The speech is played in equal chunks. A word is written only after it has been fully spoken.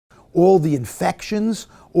all the infections,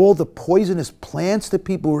 all the poisonous plants that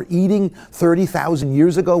people were eating 30,000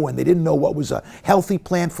 years ago when they didn't know what was a healthy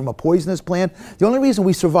plant from a poisonous plant. The only reason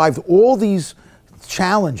we survived all these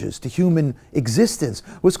challenges to human existence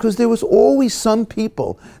was because there was always some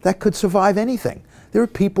people that could survive anything. There are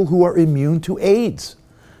people who are immune to AIDS.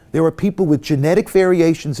 There are people with genetic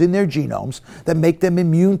variations in their genomes that make them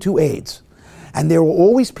immune to AIDS. And there were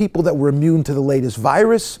always people that were immune to the latest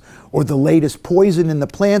virus or the latest poison in the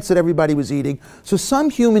plants that everybody was eating. So some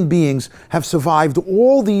human beings have survived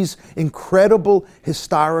all these incredible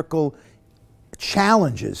historical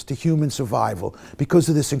challenges to human survival because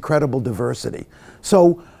of this incredible diversity.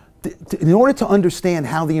 So in order to understand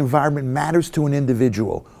how the environment matters to an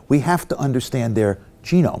individual, we have to understand their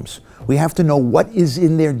genomes. We have to know what is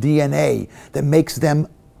in their DNA that makes them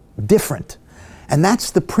different. And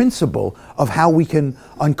that's the principle of how we can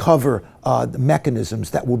uncover the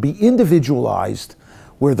mechanisms that will be individualized,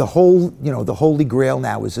 where the whole, the holy grail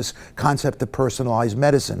now is this concept of personalized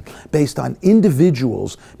medicine based on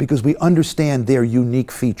individuals because we understand their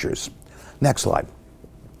unique features. Next slide.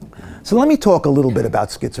 So let me talk a little bit about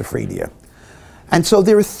schizophrenia. And so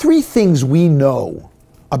there are three things we know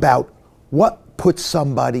about what puts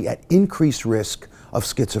somebody at increased risk of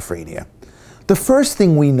schizophrenia. The first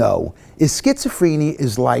thing we know is schizophrenia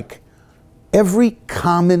is like every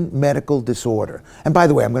common medical disorder. And by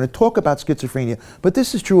the way, I'm going to talk about schizophrenia, but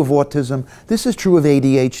this is true of autism, this is true of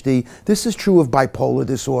ADHD, this is true of bipolar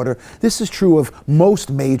disorder, this is true of most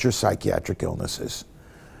major psychiatric illnesses.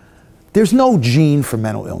 There's no gene for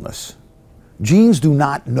mental illness. Genes do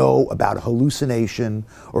not know about a hallucination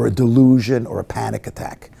or a delusion or a panic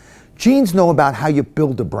attack. Genes know about how you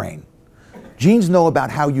build a brain. Genes know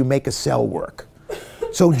about how you make a cell work.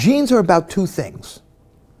 So genes are about two things.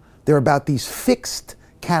 They're about these fixed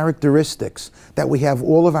characteristics that we have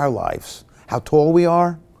all of our lives. How tall we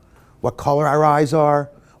are, what color our eyes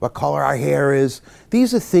are, what color our hair is.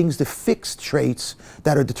 These are things, the fixed traits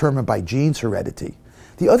that are determined by genes, heredity.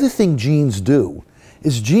 The other thing genes do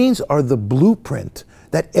is genes are the blueprint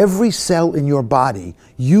that every cell in your body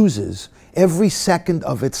uses every second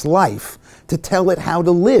of its life to tell it how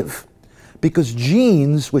to live. Because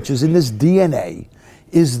genes, which is in this DNA,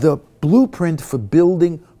 is the blueprint for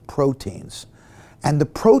building proteins. And the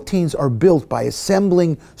proteins are built by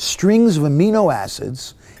assembling strings of amino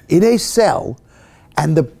acids in a cell,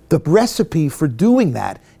 and the recipe for doing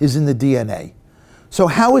that is in the DNA. So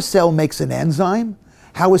how a cell makes an enzyme,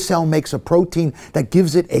 how a cell makes a protein that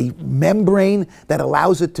gives it a membrane that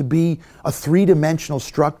allows it to be a three-dimensional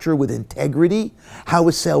structure with integrity, how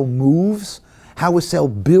a cell moves, how a cell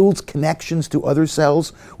builds connections to other cells,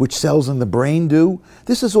 which cells in the brain do.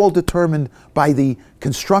 This is all determined by the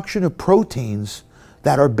construction of proteins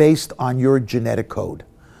that are based on your genetic code.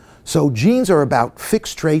 So genes are about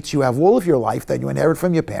fixed traits you have all of your life that you inherit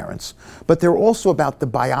from your parents, but they're also about the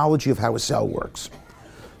biology of how a cell works.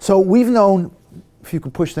 So we've known, if you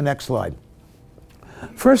could push the next slide.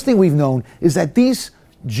 First thing we've known is that these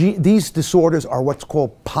disorders are what's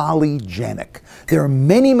called polygenic. There are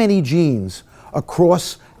many, many genes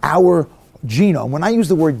across our genome. When I use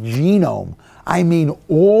the word genome, I mean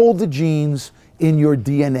all the genes in your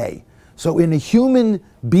DNA. So in a human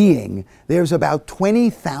being, there's about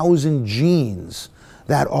 20,000 genes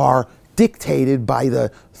that are dictated by the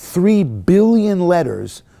 3 billion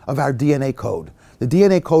letters of our DNA code. The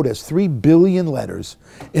DNA code has 3 billion letters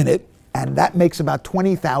in it, and that makes about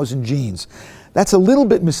 20,000 genes. That's a little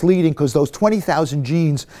bit misleading because those 20,000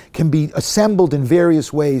 genes can be assembled in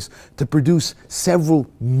various ways to produce several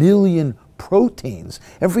million proteins.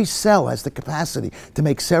 Every cell has the capacity to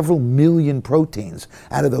make several million proteins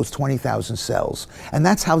out of those 20,000 cells. And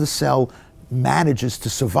that's how the cell manages to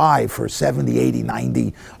survive for 70, 80, 90,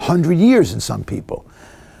 100 years in some people.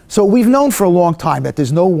 So we've known for a long time that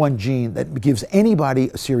there's no one gene that gives anybody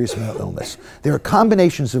a serious mental illness. There are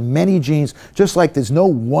combinations of many genes, just like there's no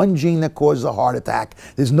one gene that causes a heart attack.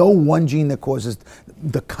 There's no one gene that causes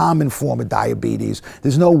the common form of diabetes.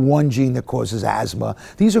 There's no one gene that causes asthma.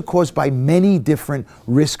 These are caused by many different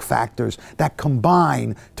risk factors that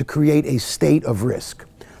combine to create a state of risk.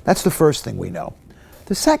 That's the first thing we know.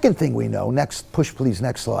 The second thing we know, next, push please,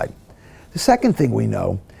 next slide. The second thing we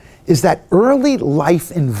know is that early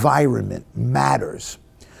life environment matters.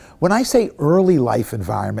 When I say early life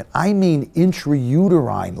environment, I mean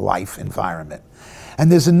intrauterine life environment.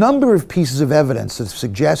 And there's a number of pieces of evidence that have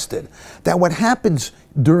suggested that what happens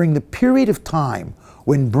during the period of time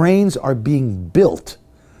when brains are being built,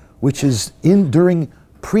 which is during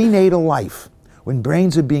prenatal life, when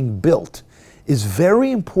brains are being built, is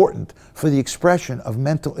very important for the expression of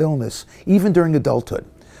mental illness, even during adulthood.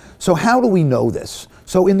 So how do we know this?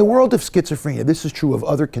 So in the world of schizophrenia, this is true of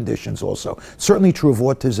other conditions also. Certainly true of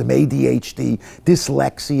autism, ADHD,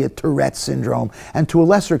 dyslexia, Tourette's syndrome, and to a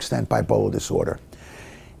lesser extent bipolar disorder.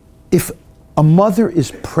 If a mother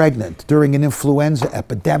is pregnant during an influenza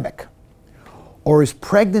epidemic, or is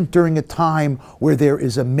pregnant during a time where there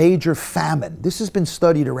is a major famine, this has been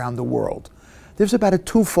studied around the world, there's about a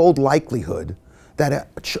twofold likelihood that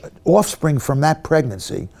an offspring from that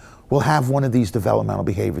pregnancy will have one of these developmental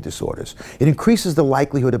behavior disorders. It increases the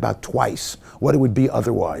likelihood about twice what it would be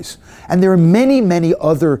otherwise. And there are many, many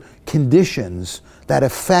other conditions that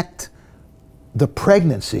affect the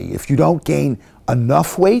pregnancy. If you don't gain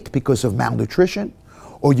enough weight because of malnutrition,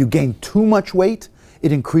 or you gain too much weight,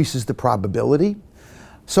 it increases the probability.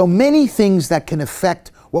 So many things that can affect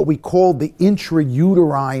what we call the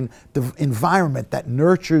intrauterine environment that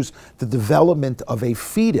nurtures the development of a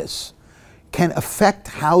fetus can affect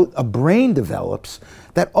how a brain develops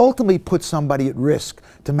that ultimately puts somebody at risk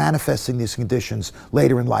to manifesting these conditions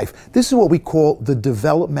later in life. This is what we call the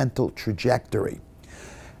developmental trajectory.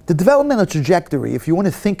 The developmental trajectory, if you want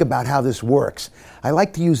to think about how this works, I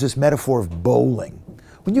like to use this metaphor of bowling.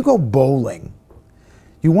 When you go bowling,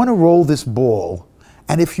 you want to roll this ball,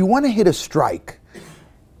 and if you want to hit a strike,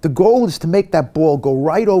 the goal is to make that ball go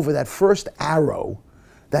right over that first arrow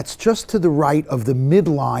that's just to the right of the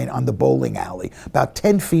midline on the bowling alley, about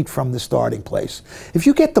 10 feet from the starting place. If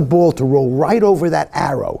you get the ball to roll right over that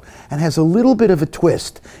arrow and has a little bit of a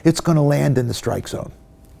twist, it's going to land in the strike zone.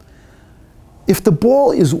 If the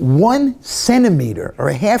ball is 1 centimeter or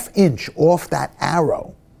a ½ inch off that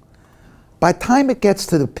arrow, by the time it gets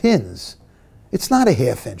to the pins, it's not a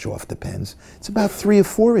 ½ inch off the pins. It's about 3 or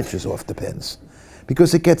 4 inches off the pins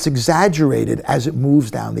because it gets exaggerated as it moves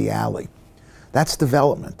down the alley. That's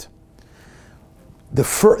development.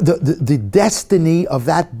 The destiny of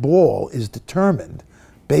that ball is determined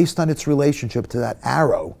based on its relationship to that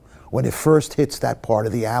arrow when it first hits that part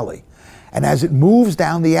of the alley. And as it moves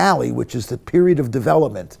down the alley, which is the period of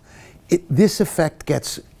development, this effect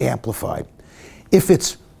gets amplified. If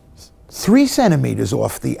it's 3 centimeters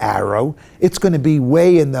off the arrow, it's going to be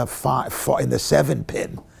way in the 7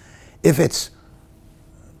 pin. If it's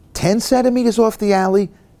 10 centimeters off the alley,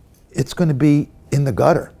 it's going to be in the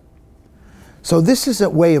gutter. So this is a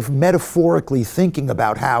way of metaphorically thinking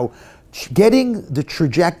about how getting the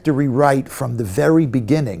trajectory right from the very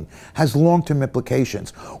beginning has long-term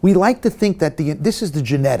implications. We like to think that this is the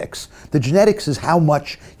genetics. The genetics is how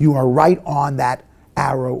much you are right on that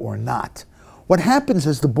arrow or not. What happens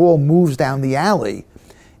as the ball moves down the alley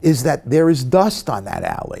is that there is dust on that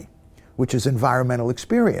alley, which is environmental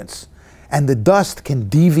experience. And the dust can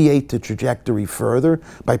deviate the trajectory further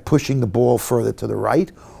by pushing the ball further to the right,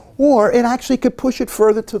 or it actually could push it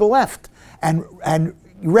further to the left and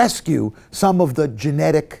rescue some of the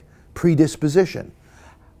genetic predisposition.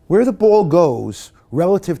 Where the ball goes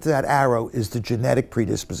relative to that arrow is the genetic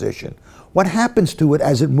predisposition. What happens to it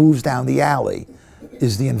as it moves down the alley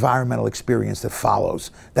is the environmental experience that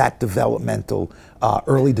follows that developmental,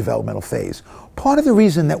 early developmental phase. Part of the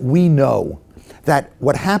reason that we know that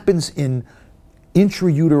what happens in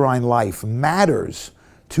intrauterine life matters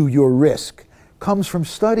to your risk comes from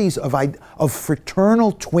studies of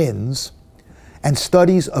fraternal twins and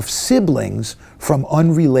studies of siblings from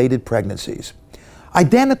unrelated pregnancies.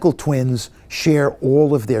 Identical twins share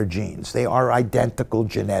all of their genes. They are identical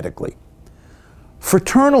genetically.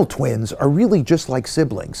 Fraternal twins are really just like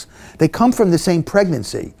siblings. They come from the same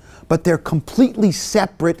pregnancy, but they're completely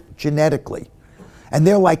separate genetically. And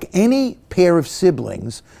they're like any pair of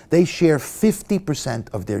siblings, they share 50%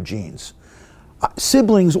 of their genes. All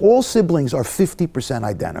siblings are 50%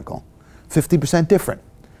 identical, 50% different.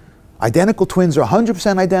 Identical twins are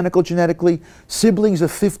 100% identical genetically. Siblings are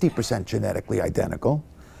 50% genetically identical.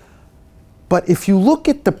 But if you look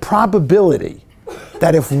at the probability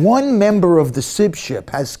that if one member of the sibship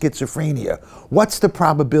has schizophrenia, what's the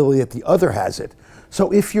probability that the other has it?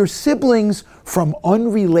 So if you're siblings from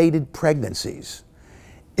unrelated pregnancies,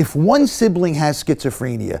 if one sibling has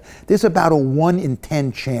schizophrenia, there's about a 1 in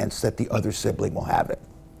 10 chance that the other sibling will have it.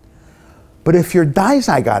 But if you're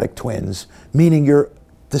dizygotic twins, meaning you're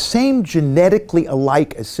the same genetically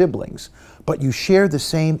alike as siblings, but you share the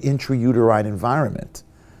same intrauterine environment,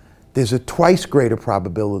 there's a twice greater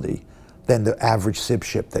probability than the average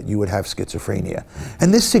sibship that you would have schizophrenia.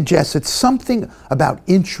 And this suggests that something about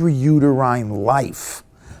intrauterine life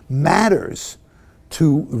matters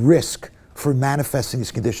to risk for manifesting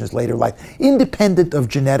these conditions later in life, independent of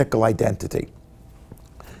genetical identity.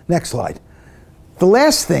 Next slide. The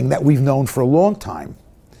last thing that we've known for a long time,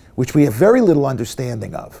 which we have very little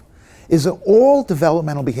understanding of, is that all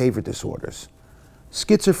developmental behavior disorders,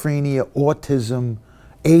 schizophrenia, autism,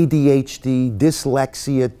 ADHD,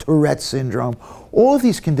 dyslexia, Tourette syndrome, all of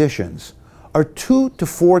these conditions are 2 to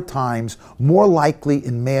 4 times more likely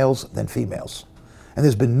in males than females. And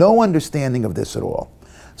there's been no understanding of this at all.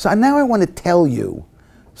 So now I want to tell you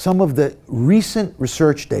some of the recent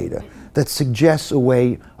research data that suggests a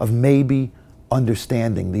way of maybe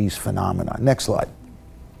understanding these phenomena. Next slide.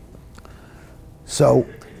 So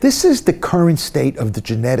this is the current state of the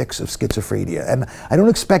genetics of schizophrenia. And I don't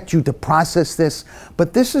expect you to process this,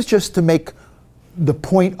 but this is just to make the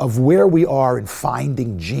point of where we are in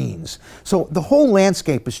finding genes. So the whole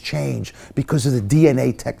landscape has changed because of the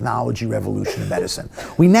DNA technology revolution in medicine.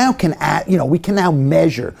 We now can we can now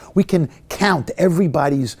measure, we can count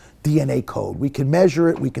everybody's DNA code. We can measure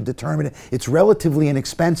it, we can determine it. It's relatively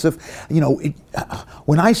inexpensive.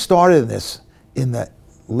 When I started this in the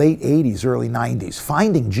late 80s, early 90s,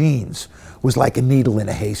 finding genes was like a needle in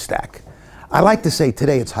a haystack. I like to say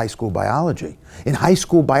today it's high school biology. In high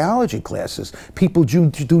school biology classes, people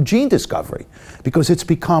do gene discovery because it's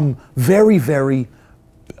become very, very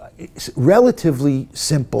relatively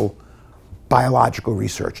simple biological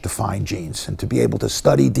research to find genes and to be able to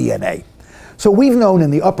study DNA. So we've known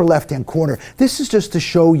in the upper left-hand corner, this is just to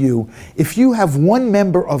show you if you have one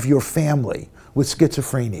member of your family with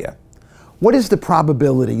schizophrenia, what is the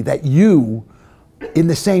probability that you in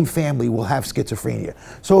the same family will have schizophrenia?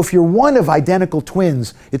 So if you're one of identical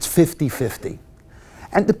twins, it's 50-50.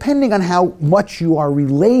 And depending on how much you are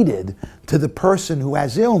related to the person who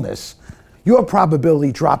has illness, your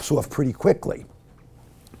probability drops off pretty quickly.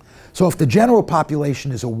 So if the general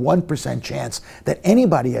population is a 1% chance that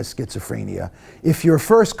anybody has schizophrenia, if you're a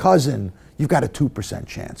first cousin, you've got a 2%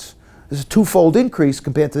 chance. There's a twofold increase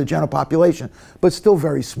compared to the general population, but still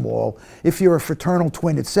very small. If you're a fraternal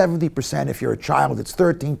twin, it's 70%. If you're a child, it's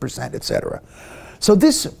 13%, etc. So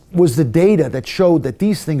this was the data that showed that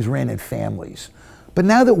these things ran in families. But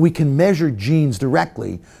now that we can measure genes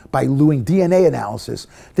directly by doing DNA analysis,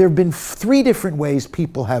 there have been 3 different ways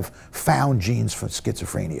people have found genes for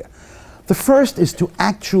schizophrenia. The first is to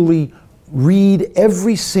actually read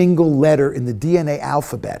every single letter in the DNA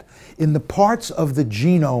alphabet in the parts of the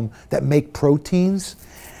genome that make proteins.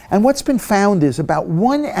 And what's been found is about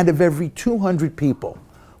 1 out of every 200 people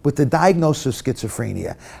with the diagnosis of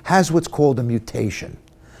schizophrenia has what's called a mutation.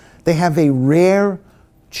 They have a rare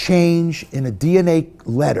change in a DNA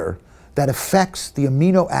letter that affects the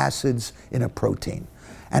amino acids in a protein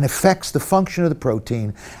and affects the function of the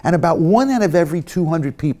protein. And about 1 out of every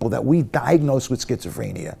 200 people that we diagnose with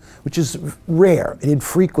schizophrenia, which is rare, an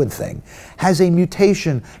infrequent thing, has a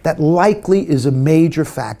mutation that likely is a major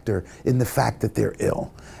factor in the fact that they're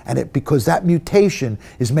ill. And because that mutation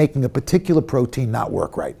is making a particular protein not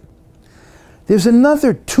work right. There's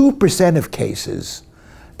another 2% of cases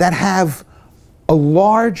that have a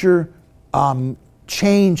larger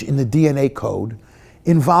change in the DNA code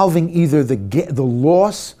involving either the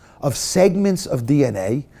loss of segments of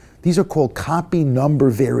DNA. These are called copy number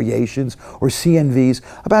variations, or CNVs.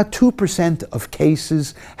 About 2% of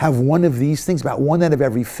cases have one of these things. About 1 out of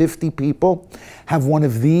every 50 people have one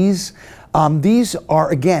of these. These are,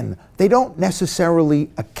 again, they don't necessarily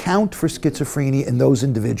account for schizophrenia in those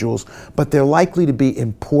individuals, but they're likely to be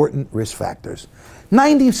important risk factors.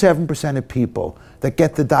 97% of people that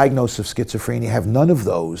get the diagnosis of schizophrenia have none of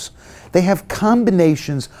those. They have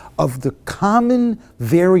combinations of the common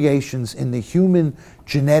variations in the human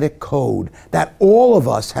genetic code that all of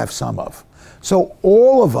us have some of. So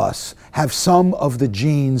all of us have some of the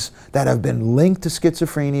genes that have been linked to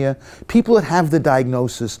schizophrenia. People that have the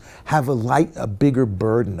diagnosis have a bigger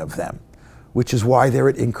burden of them, which is why they're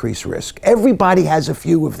at increased risk. Everybody has a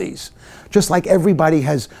few of these, just like everybody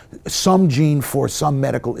has some gene for some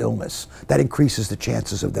medical illness that increases the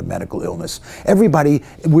chances of the medical illness. Everybody,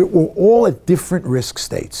 we're all at different risk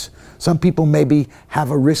states. Some people maybe have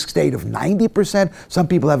a risk state of 90%, some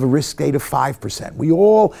people have a risk state of 5%. We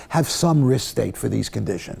all have some risk state for these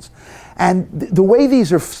conditions. And the way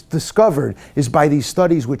these are discovered is by these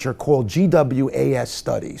studies which are called GWAS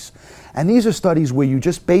studies. And these are studies where you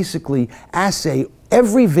just basically assay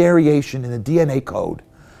every variation in the DNA code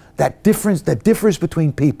that differs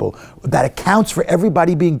between people, that accounts for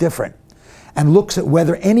everybody being different, and looks at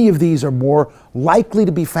whether any of these are more likely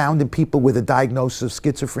to be found in people with a diagnosis of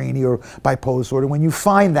schizophrenia or bipolar disorder. When you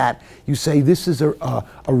find that, you say this is a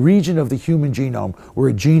region of the human genome where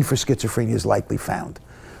a gene for schizophrenia is likely found.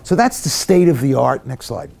 So that's the state of the art. Next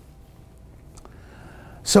slide.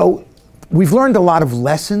 So we've learned a lot of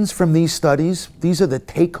lessons from these studies. These are the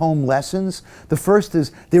take-home lessons. The first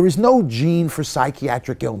is there is no gene for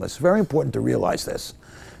psychiatric illness. Very important to realize this.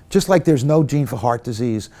 Just like there's no gene for heart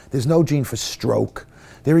disease, there's no gene for stroke,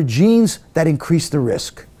 There are genes that increase the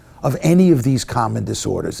risk of any of these common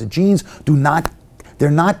disorders. The genes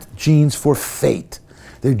they're not genes for fate.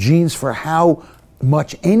 They're genes for how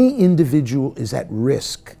much any individual is at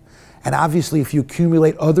risk. And obviously, if you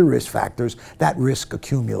accumulate other risk factors, that risk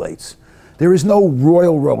accumulates. There is no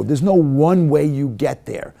royal road. There's no one way you get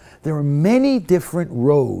there. There are many different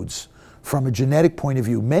roads from a genetic point of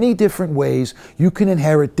view, many different ways you can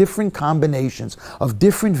inherit different combinations of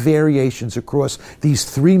different variations across these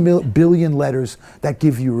 3 billion letters that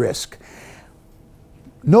give you risk.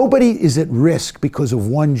 Nobody is at risk because of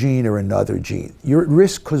one gene or another gene. You're at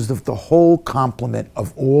risk because of the whole complement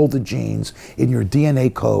of all the genes in your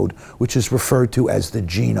DNA code, which is referred to as the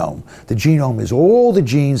genome. The genome is all the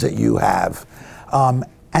genes that you have.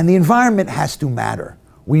 And the environment has to matter.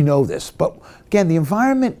 We know this. But again, the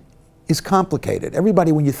environment is complicated.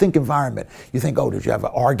 Everybody, when you think environment, you think, oh, did you have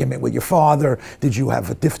an argument with your father? Did you have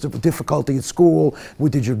a difficulty at school?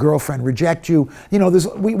 Did your girlfriend reject you? You know,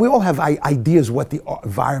 we all have ideas what the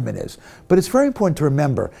environment is. But it's very important to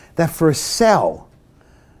remember that for a cell,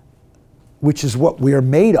 which is what we are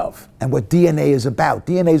made of and what DNA is about,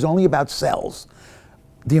 DNA is only about cells.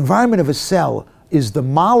 The environment of a cell is the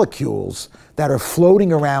molecules that are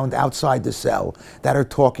floating around outside the cell that are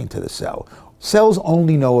talking to the cell. Cells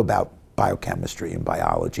only know about biochemistry and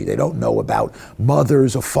biology. They don't know about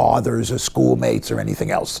mothers or fathers or schoolmates or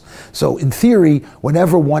anything else. So in theory,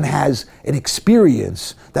 whenever one has an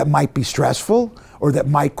experience that might be stressful or that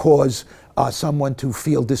might cause someone to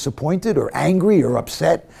feel disappointed or angry or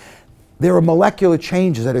upset, there are molecular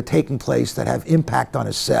changes that are taking place that have impact on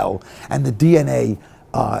a cell, and the DNA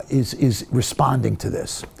is responding to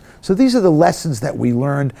this. So these are the lessons that we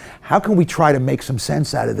learned. How can we try to make some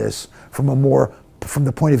sense out of this from the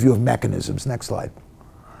point of view of mechanisms? Next slide.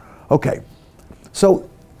 Okay, so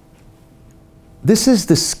this is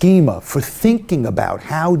the schema for thinking about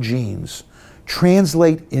how genes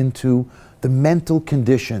translate into the mental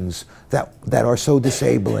conditions that are so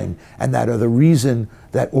disabling and that are the reason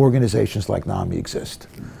that organizations like NAMI exist.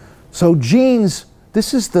 So genes,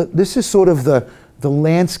 this is sort of the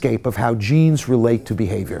landscape of how genes relate to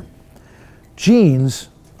behavior. Genes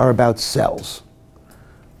are about cells.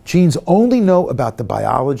 Genes only know about the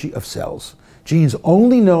biology of cells. Genes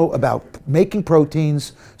only know about making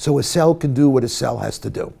proteins so a cell can do what a cell has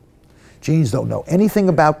to do. Genes don't know anything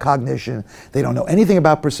about cognition. They don't know anything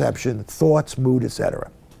about perception, thoughts, mood,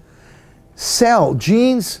 etc.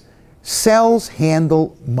 Cells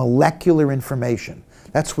handle molecular information.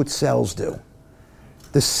 That's what cells do.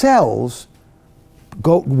 The cells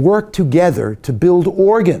work together to build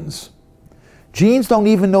organs. Genes don't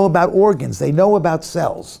even know about organs. They know about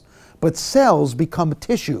cells. But cells become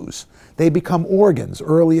tissues. They become organs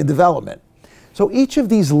early in development. So each of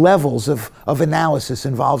these levels of analysis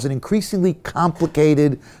involves an increasingly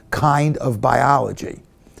complicated kind of biology.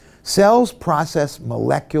 Cells process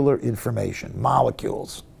molecular information,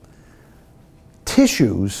 molecules.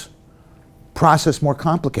 Tissues process more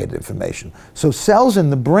complicated information. So cells in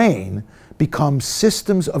the brain become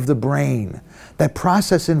systems of the brain that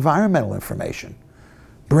process environmental information.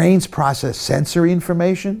 Brains process sensory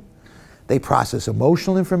information, they process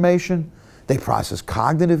emotional information, they process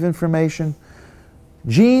cognitive information.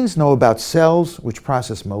 Genes know about cells, which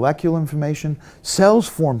process molecular information. Cells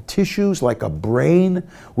form tissues like a brain,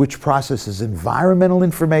 which processes environmental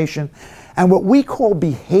information. And what we call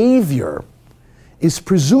behavior is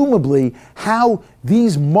presumably how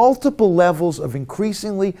these multiple levels of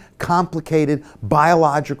increasingly complicated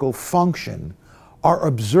biological function are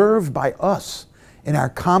observed by us in our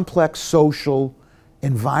complex social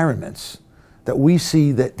environments, that we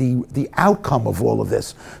see that the outcome of all of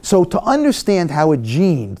this. So to understand how a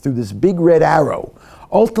gene, through this big red arrow,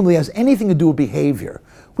 ultimately has anything to do with behavior,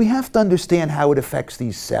 we have to understand how it affects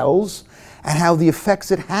these cells and how the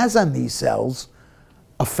effects it has on these cells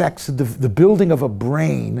affects the building of a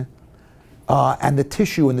brain and the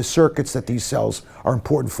tissue and the circuits that these cells are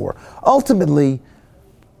important for. Ultimately,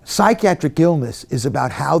 psychiatric illness is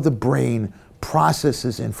about how the brain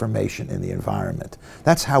processes information in the environment.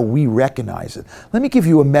 That's how we recognize it. Let me give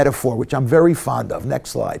you a metaphor, which I'm very fond of.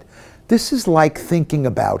 Next slide. This is like thinking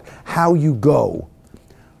about how you go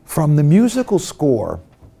from the musical score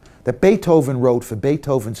that Beethoven wrote for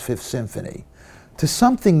Beethoven's Fifth Symphony to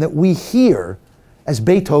something that we hear as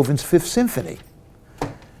Beethoven's Fifth Symphony.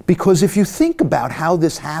 Because if you think about how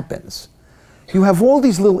this happens, you have all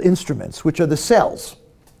these little instruments, which are the cells.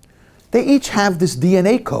 They each have this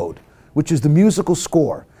DNA code, which is the musical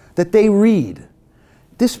score, that they read.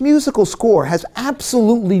 This musical score has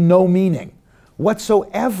absolutely no meaning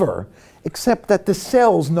whatsoever, except that the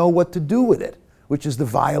cells know what to do with it, which is the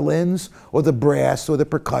violins or the brass or the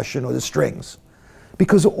percussion or the strings.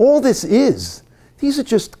 Because all this is, these are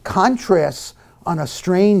just contrasts on a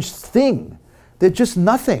strange thing. They're just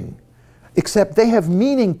nothing, except they have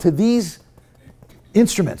meaning to these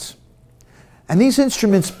instruments. And these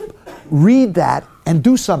instruments read that and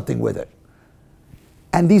do something with it.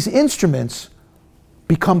 And these instruments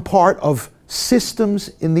become part of systems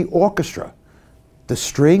in the orchestra. The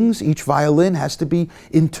strings, each violin has to be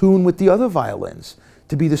in tune with the other violins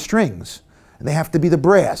to be the strings. And they have to be the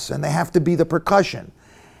brass, and they have to be the percussion.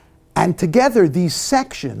 And together, these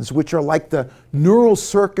sections, which are like the neural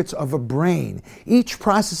circuits of a brain, each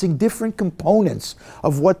processing different components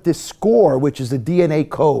of what this score, which is the DNA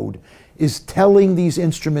code, is telling these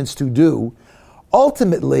instruments to do.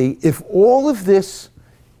 Ultimately, if all of this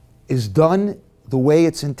is done the way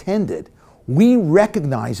it's intended, we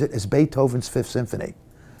recognize it as Beethoven's Fifth Symphony.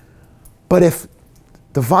 But if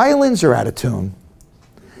the violins are out of tune,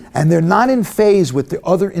 and they're not in phase with the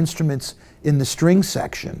other instruments in the string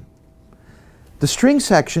section, the string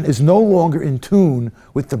section is no longer in tune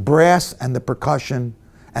with the brass and the percussion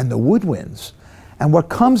and the woodwinds. And what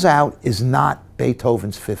comes out is not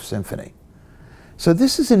Beethoven's Fifth Symphony. So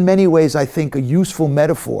this is in many ways, I think, a useful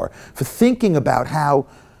metaphor for thinking about how,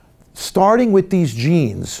 starting with these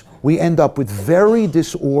genes, we end up with very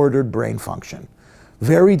disordered brain function,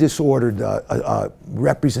 very disordered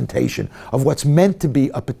representation of what's meant to be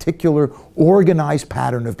a particular organized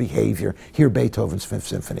pattern of behavior. Here, Beethoven's Fifth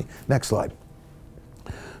Symphony. Next slide.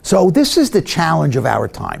 So this is the challenge of our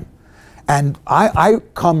time. And I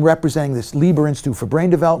come representing this Lieber Institute for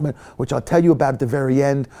Brain Development, which I'll tell you about at the very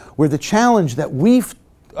end, where the challenge that we've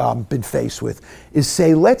been faced with is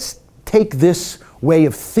say, let's take this way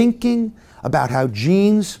of thinking about how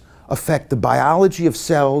genes affect the biology of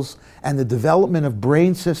cells and the development of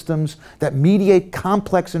brain systems that mediate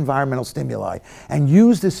complex environmental stimuli, and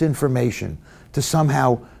use this information to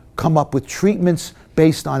somehow come up with treatments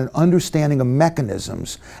based on an understanding of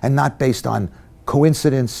mechanisms and not based on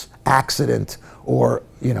coincidence, accident, or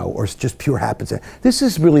just pure happenstance. This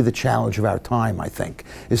is really the challenge of our time, I think,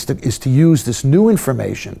 is to use this new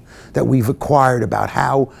information that we've acquired about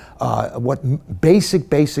how what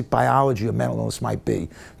basic biology of mental illness might be,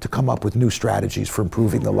 to come up with new strategies for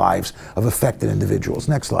improving the lives of affected individuals.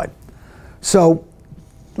 Next slide. So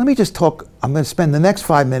let me just talk. I'm going to spend the next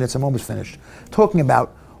 5 minutes, I'm almost finished, talking about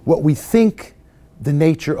what we think the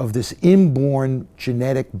nature of this inborn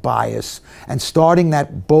genetic bias, and starting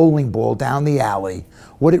that bowling ball down the alley,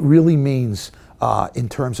 what it really means in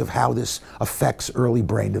terms of how this affects early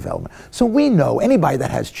brain development. So we know, anybody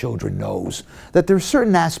that has children knows, that there are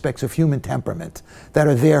certain aspects of human temperament that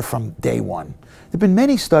are there from day one. There have been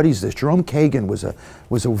many studies of this. Jerome Kagan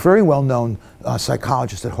was a very well-known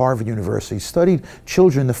psychologist at Harvard University. He studied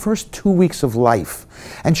children the first 2 weeks of life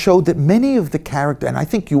and showed that many of the character, and I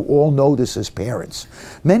think you all know this as parents,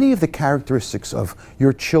 many of the characteristics of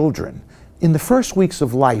your children in the first weeks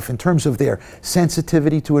of life, in terms of their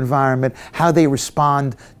sensitivity to environment, how they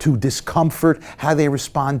respond to discomfort, how they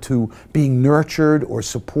respond to being nurtured or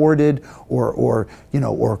supported or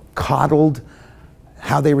coddled,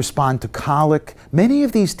 how they respond to colic. Many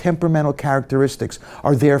of these temperamental characteristics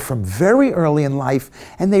are there from very early in life,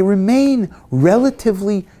 and they remain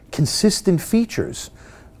relatively consistent features.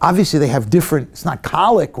 Obviously, they have different, it's not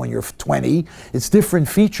colic when you're 20, it's different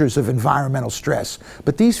features of environmental stress.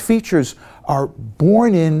 But these features are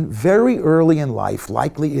born in very early in life,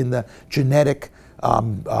 likely in the genetic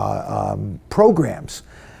programs.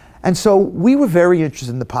 And so we were very interested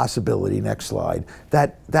in the possibility, next slide,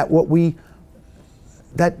 that there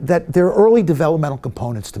are early developmental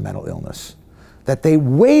components to mental illness. That they,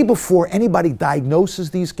 way before anybody diagnoses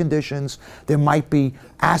these conditions, there might be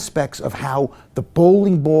aspects of how the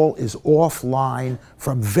bowling ball is offline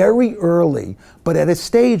from very early, but at a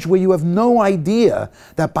stage where you have no idea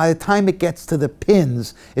that by the time it gets to the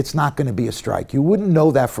pins, it's not going to be a strike. You wouldn't know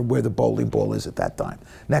that from where the bowling ball is at that time.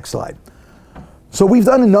 Next slide. So we've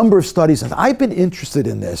done a number of studies, and I've been interested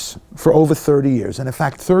in this for over 30 years. And in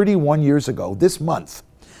fact, 31 years ago, this month,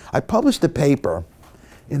 I published a paper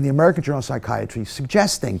in the American Journal of Psychiatry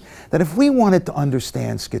suggesting that if we wanted to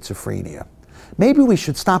understand schizophrenia, maybe we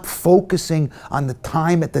should stop focusing on the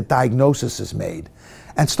time that the diagnosis is made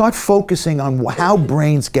and start focusing on how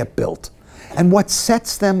brains get built and what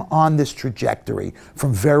sets them on this trajectory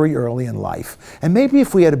from very early in life. And maybe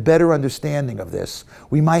if we had a better understanding of this,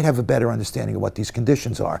 we might have a better understanding of what these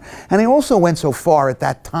conditions are. And I also went so far at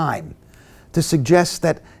that time to suggest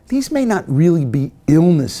that these may not really be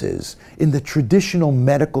illnesses in the traditional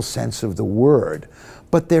medical sense of the word,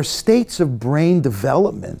 but they're states of brain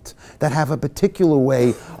development that have a particular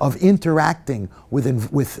way of interacting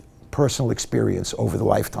with personal experience over the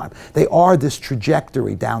lifetime. They are this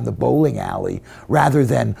trajectory down the bowling alley rather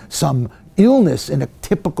than some illness in a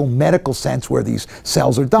typical medical sense where these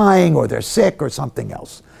cells are dying or they're sick or something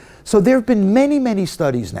else. So there have been many, many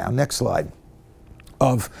studies now, next slide,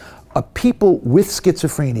 of people with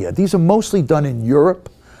schizophrenia. These are mostly done in Europe,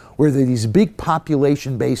 where there are these big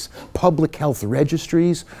population-based public health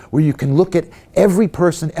registries where you can look at every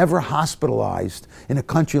person ever hospitalized in a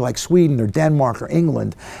country like Sweden or Denmark or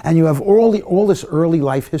England, and you have all this early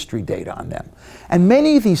life history data on them. And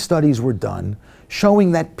many of these studies were done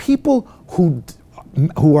showing that people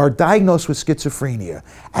who are diagnosed with schizophrenia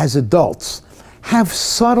as adults have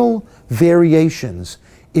subtle variations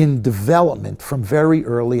in development from very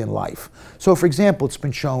early in life. So for example, it's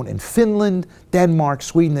been shown in Finland, Denmark,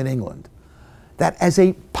 Sweden, and England that as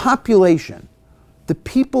a population, the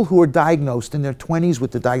people who are diagnosed in their 20s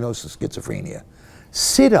with the diagnosis of schizophrenia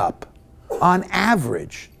sit up on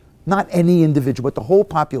average, not any individual, but the whole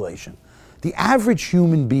population. The average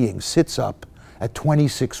human being sits up at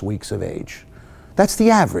 26 weeks of age. That's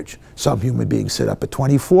the average. Some human beings sit up at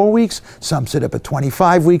 24 weeks, some sit up at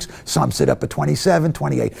 25 weeks, some sit up at 27,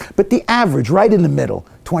 28. But the average, right in the middle,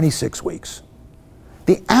 26 weeks.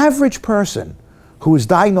 The average person who is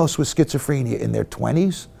diagnosed with schizophrenia in their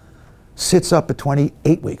 20s sits up at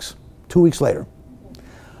 28 weeks, 2 weeks later.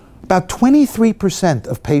 About 23%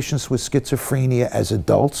 of patients with schizophrenia as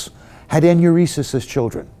adults had enuresis as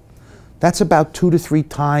children. That's about 2 to 3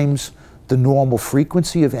 times the normal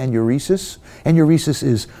frequency of enuresis. Enuresis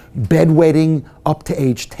is bedwetting up to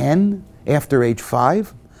age 10, after age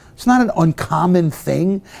 5. It's not an uncommon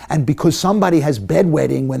thing, and because somebody has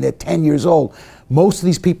bedwetting when they're 10 years old, most of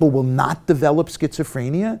these people will not develop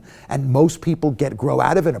schizophrenia, and most people grow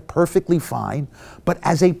out of it and are perfectly fine. But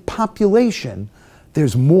as a population,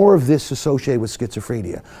 there's more of this associated with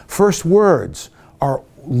schizophrenia. First words are a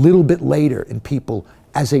little bit later in people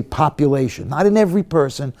as a population, not in every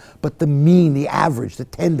person, but the mean, the average, the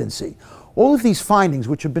tendency. All of these findings,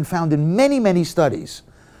 which have been found in many, many studies,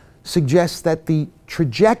 suggest that the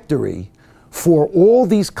trajectory for all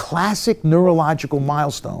these classic neurological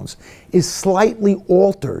milestones is slightly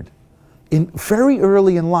altered very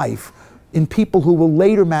early in life in people who will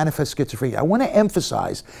later manifest schizophrenia. I want to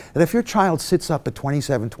emphasize that if your child sits up at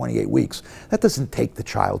 27, 28 weeks, that doesn't take the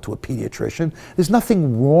child to a pediatrician. There's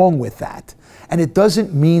nothing wrong with that. And it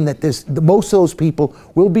doesn't mean that most of those people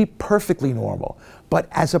will be perfectly normal. But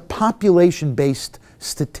as a population-based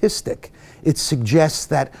statistic, it suggests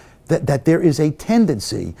that there is a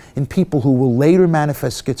tendency in people who will later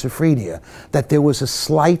manifest schizophrenia that there was a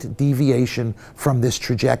slight deviation from this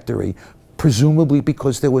trajectory, presumably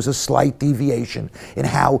because there was a slight deviation in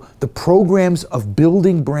how the programs of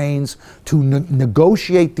building brains to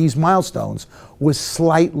negotiate these milestones was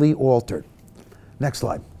slightly altered. Next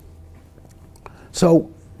slide.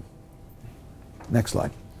 So, next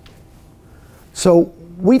slide. So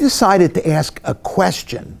we decided to ask a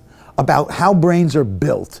question about how brains are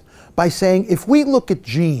built by saying, if we look at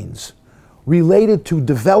genes related to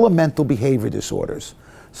developmental behavior disorders,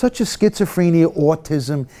 such as schizophrenia,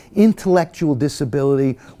 autism, intellectual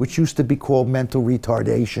disability, which used to be called mental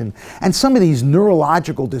retardation, and some of these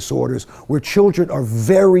neurological disorders where children are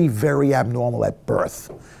very, very abnormal at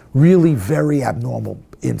birth, really very abnormal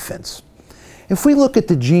infants. If we look at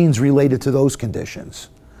the genes related to those conditions,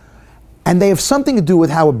 and they have something to do with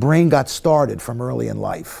how a brain got started from early in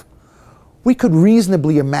life, we could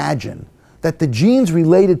reasonably imagine that the genes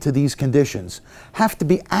related to these conditions have to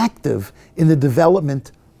be active in the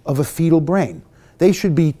development of a fetal brain. They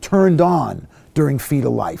should be turned on during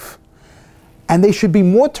fetal life. And they should be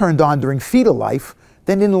more turned on during fetal life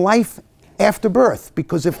than in life after birth,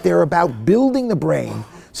 because if they're about building the brain,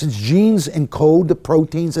 since genes encode the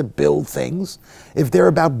proteins that build things, if they're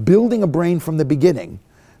about building a brain from the beginning,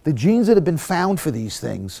 the genes that have been found for these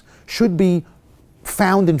things should be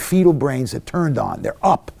found in fetal brains that turned on. They're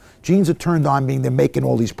up. Genes are turned on, meaning they're making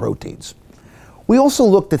all these proteins. We also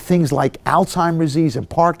looked at things like Alzheimer's disease and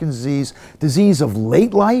Parkinson's disease of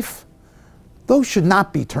late life. Those should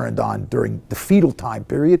not be turned on during the fetal time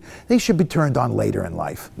period. They should be turned on later in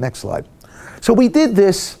life. Next slide. So we did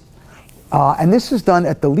this, and this is done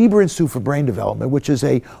at the Lieber Institute for Brain Development, which is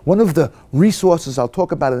one of the resources, I'll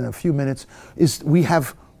talk about it in a few minutes, is we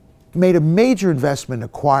have made a major investment in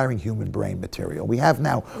acquiring human brain material. We have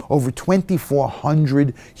now over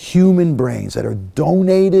 2,400 human brains that are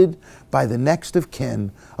donated by the next of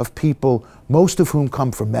kin of people, most of whom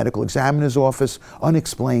come from medical examiner's office,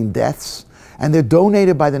 unexplained deaths, and they're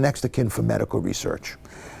donated by the next of kin for medical research.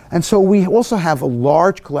 And so we also have a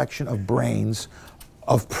large collection of brains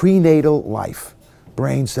of prenatal life,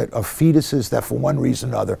 brains that of fetuses that for one reason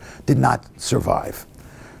or another did not survive.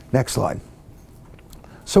 Next slide.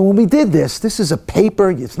 So when we did this, this is a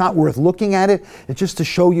paper, it's not worth looking at it, it's just to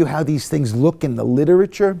show you how these things look in the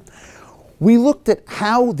literature. We looked at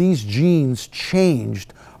how these genes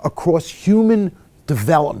changed across human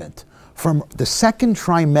development from the second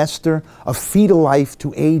trimester of fetal life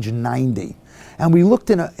to age 90. And we looked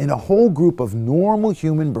in a whole group of normal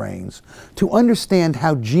human brains to understand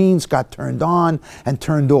how genes got turned on and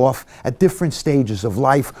turned off at different stages of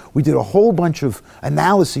life. We did a whole bunch of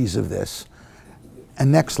analyses of this.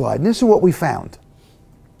 And next slide. And this is what we found.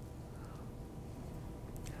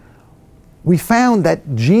 We found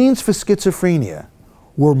that genes for schizophrenia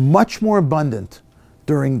were much more abundant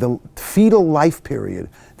during the fetal life period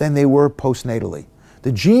than they were postnatally.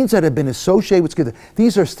 The genes that have been associated with schizophrenia,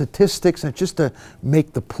 these are statistics, and just to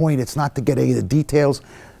make the point, it's not to get any of the details.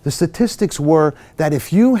 The statistics were that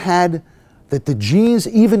if you had, that the genes,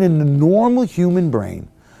 even in the normal human brain,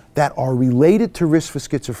 that are related to risk for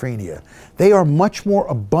schizophrenia, they are much more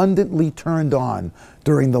abundantly turned on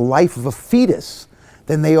during the life of a fetus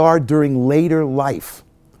than they are during later life,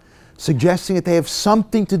 suggesting that they have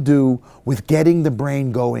something to do with getting the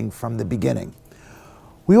brain going from the beginning.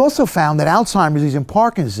 We also found that Alzheimer's disease and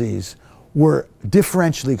Parkinson's disease were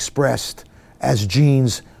differentially expressed as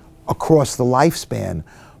genes across the lifespan,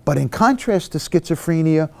 but in contrast to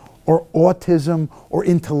schizophrenia or autism or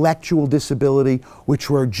intellectual disability,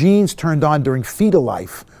 which were genes turned on during fetal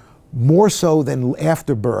life, more so than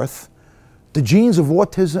after birth, the genes of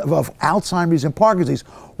autism, of Alzheimer's and Parkinson's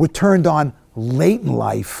disease were turned on late in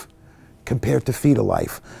life compared to fetal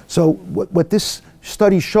life. So what this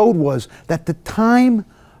study showed was that the time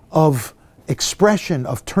of expression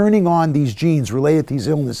of turning on these genes related to these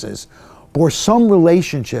illnesses bore some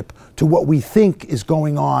relationship to what we think is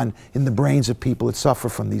going on in the brains of people that suffer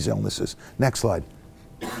from these illnesses. Next slide.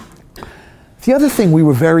 The other thing we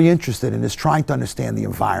were very interested in is trying to understand the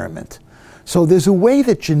environment. So there's a way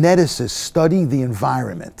that geneticists study the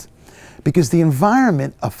environment, because the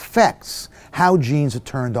environment affects how genes are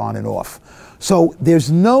turned on and off. So there's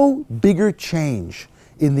no bigger change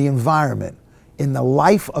in the environment in the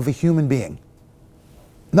life of a human being.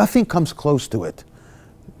 Nothing comes close to it,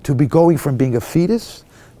 to be going from being a fetus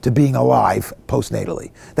to being alive postnatally.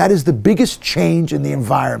 That is the biggest change in the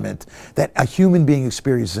environment that a human being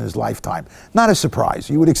experiences in his lifetime. Not a surprise.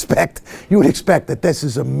 You would expect that this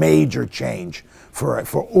is a major change.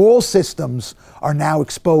 For all systems are now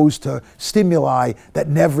exposed to stimuli that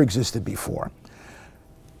never existed before.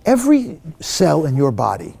 Every cell in your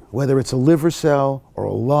body, whether it's a liver cell or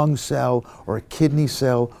a lung cell or a kidney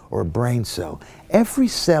cell or a brain cell, every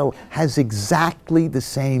cell has exactly the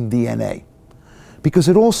same DNA, because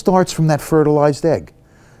it all starts from that fertilized egg.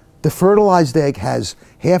 The fertilized egg has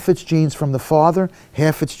half its genes from the father,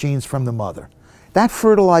 half its genes from the mother. That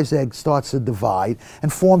fertilized egg starts to divide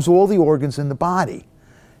and forms all the organs in the body.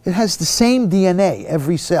 It has the same DNA,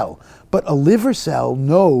 every cell, but a liver cell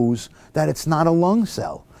knows that it's not a lung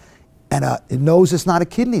cell, and it knows it's not a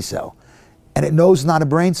kidney cell, and it knows it's not a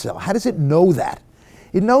brain cell. How does it know that?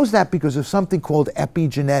 It knows that because of something called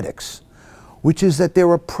epigenetics, which is that there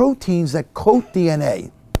are proteins that coat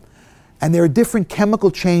DNA, and there are different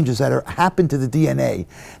chemical changes that happen to the DNA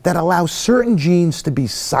that allow certain genes to be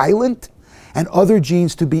silent and other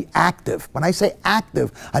genes to be active. When I say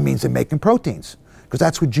active, I mean they're making proteins, because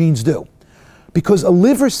that's what genes do. Because a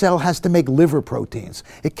liver cell has to make liver proteins.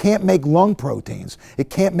 It can't make lung proteins. It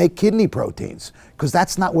can't make kidney proteins, because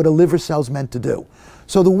that's not what a liver cell's meant to do.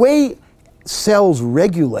 So the way cells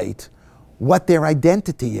regulate what their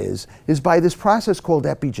identity is by this process called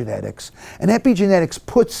epigenetics. And epigenetics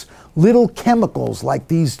puts little chemicals, like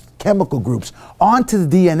these chemical groups, onto the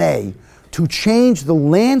DNA to change the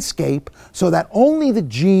landscape so that only the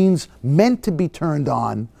genes meant to be turned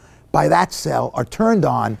on by that cell are turned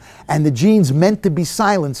on, and the genes meant to be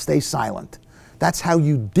silent stay silent. That's how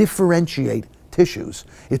you differentiate tissues.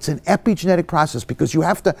 It's an epigenetic process, because you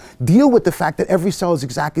have to deal with the fact that every cell is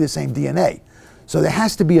exactly the same DNA. So there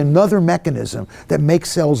has to be another mechanism that makes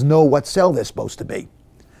cells know what cell they're supposed to be.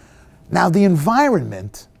 Now, the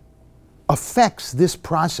environment affects this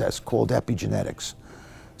process called epigenetics.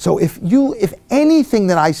 So if anything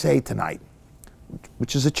that I say tonight,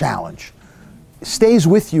 which is a challenge, stays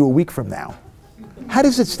with you a week from now, How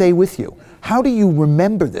does it stay with you? How do you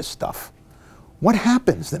remember this stuff? What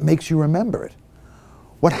happens that makes you remember it?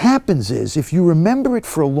 What happens is, if you remember it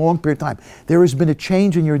for a long period of time, there has been a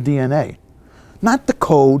change in your DNA. Not the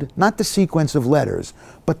code, not the sequence of letters,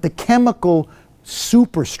 but the chemical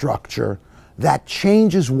superstructure that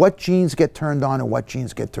changes what genes get turned on and what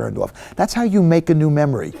genes get turned off. That's how you make a new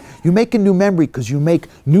memory. You make a new memory because you make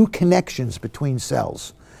new connections between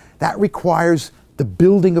cells. That requires the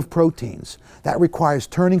building of proteins. That requires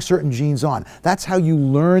turning certain genes on. That's how you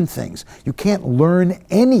learn things. You can't learn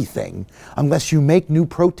anything unless you make new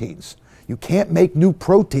proteins. You can't make new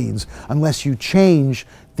proteins unless you change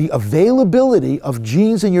the availability of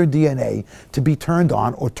genes in your DNA to be turned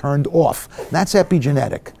on or turned off. That's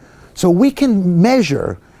epigenetic. So we can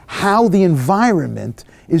measure how the environment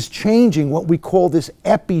is changing what we call this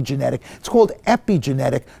epigenetic. It's called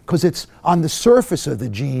epigenetic because it's on the surface of the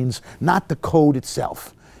genes, not the code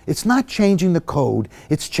itself. It's not changing the code,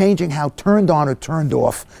 it's changing how turned on or turned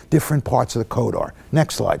off different parts of the code are.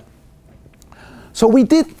 Next slide. So we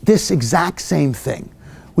did this exact same thing.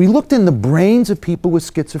 We looked in the brains of people with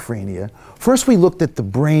schizophrenia. First we looked at the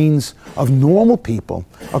brains of normal people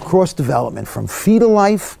across development from fetal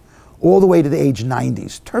life all the way to the age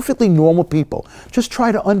 90s. Perfectly normal people. Just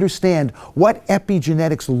try to understand what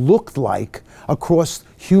epigenetics looked like across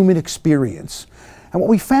human experience. And what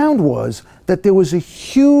we found was that there was a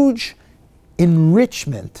huge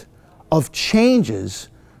enrichment of changes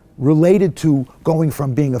related to going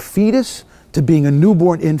from being a fetus to being a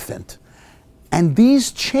newborn infant. And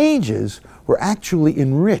these changes were actually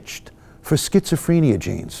enriched for schizophrenia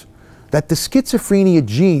genes. That the schizophrenia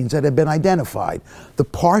genes that have been identified, the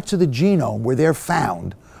parts of the genome where they're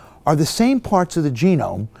found, are the same parts of the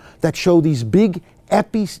genome that show these big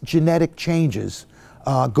epigenetic changes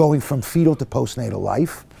going from fetal to postnatal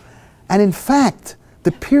life. And in fact,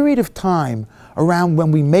 the period of time around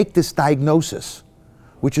when we make this diagnosis,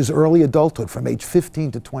 which is early adulthood from age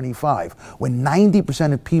 15 to 25, when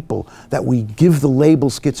 90% of people that we give the label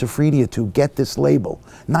schizophrenia to get this label,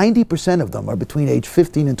 90% of them are between age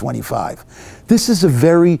 15 and 25. This is a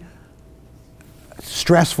very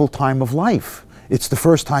stressful time of life. It's the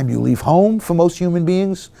first time you leave home for most human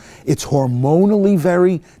beings. It's hormonally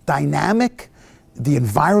very dynamic. The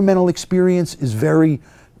environmental experience is very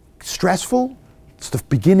stressful. It's the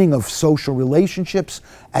beginning of social relationships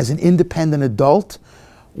as an independent adult.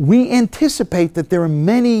 We anticipate that there are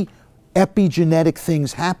many epigenetic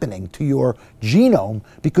things happening to your genome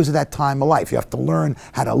because of that time of life. You have to learn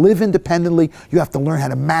how to live independently. You have to learn how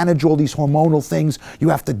to manage all these hormonal things. You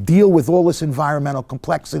have to deal with all this environmental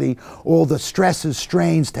complexity, all the stresses,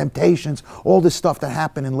 strains, temptations, all this stuff that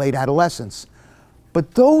happened in late adolescence.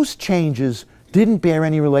 But those changes didn't bear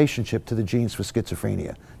any relationship to the genes for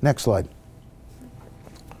schizophrenia. Next slide.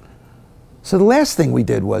 So the last thing we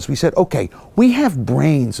did was we said, okay, we have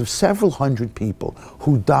brains of several hundred people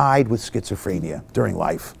who died with schizophrenia during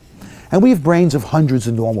life. And we have brains of hundreds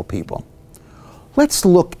of normal people. Let's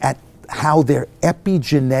look at how their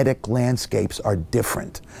epigenetic landscapes are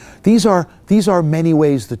different. These are in many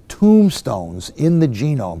ways the tombstones in the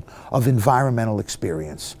genome of environmental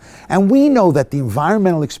experience. And we know that the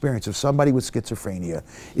environmental experience of somebody with schizophrenia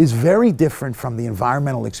is very different from the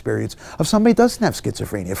environmental experience of somebody who doesn't have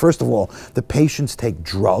schizophrenia. First of all, the patients take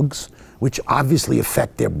drugs, which obviously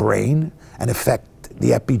affect their brain and affect the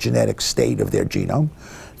epigenetic state of their genome.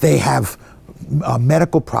 They have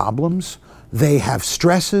medical problems. They have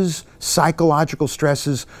stresses, psychological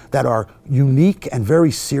stresses that are unique and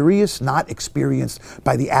very serious, not experienced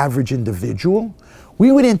by the average individual.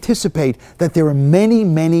 We would anticipate that there are many,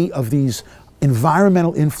 many of these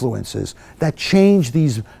environmental influences that change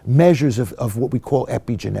these measures of what we call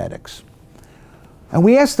epigenetics. And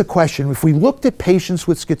we asked the question, if we looked at patients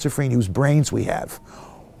with schizophrenia whose brains we have,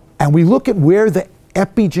 and we look at where the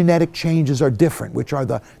epigenetic changes are different, which are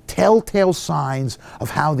the telltale signs of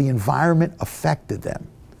how the environment affected them,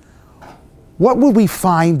 what would we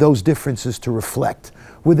find those differences to reflect?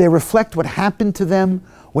 Would they reflect what happened to them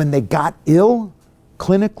when they got ill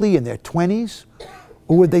clinically in their 20s?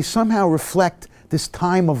 Or would they somehow reflect this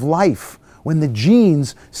time of life when the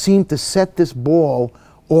genes seem to set this ball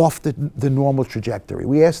off the normal trajectory?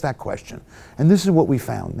 We asked that question, and this is what we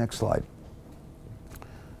found. Next slide.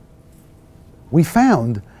 We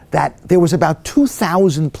found that there was about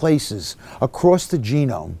 2,000 places across the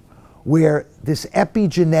genome where this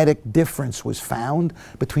epigenetic difference was found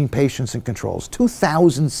between patients and controls.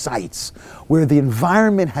 2,000 sites where the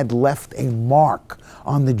environment had left a mark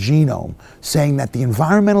on the genome saying that the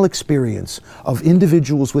environmental experience of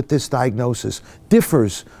individuals with this diagnosis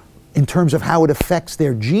differs in terms of how it affects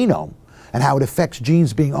their genome. and how it affects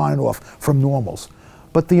genes being on and off from normals.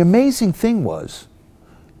 But the amazing thing was,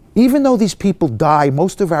 even though these people die,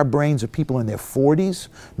 most of our brains are people in their 40s.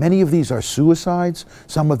 Many of these are suicides.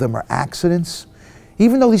 Some of them are accidents.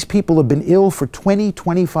 Even though these people have been ill for 20,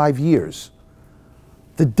 25 years,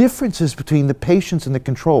 the differences between the patients and the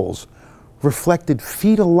controls reflected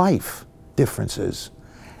fetal life differences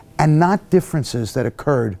and not differences that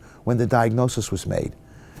occurred when the diagnosis was made.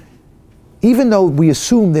 Even though we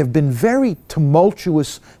assume there have been very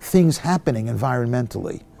tumultuous things happening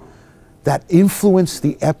environmentally that influence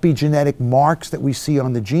the epigenetic marks that we see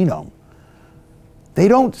on the genome, they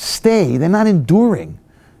don't stay, they're not enduring,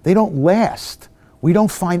 they don't last. We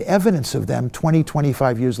don't find evidence of them 20,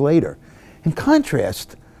 25 years later. In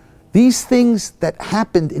contrast, these things that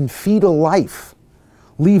happened in fetal life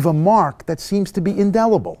leave a mark that seems to be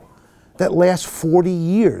indelible, that lasts 40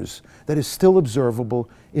 years, that is still observable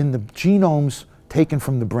in the genomes taken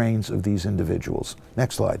from the brains of these individuals.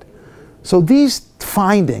 Next slide. So these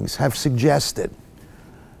findings have suggested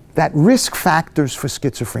that risk factors for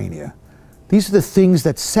schizophrenia, these are the things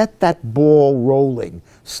that set that ball rolling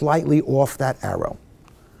slightly off that arrow.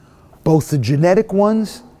 Both the genetic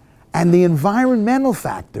ones and the environmental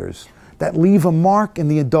factors that leave a mark in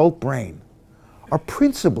the adult brain are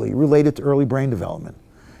principally related to early brain development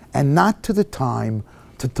and not to the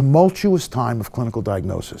tumultuous time of clinical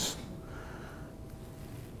diagnosis.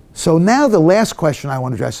 So now the last question I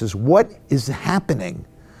want to address is, what is happening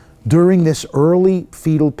during this early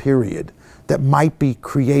fetal period that might be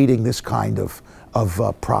creating this kind of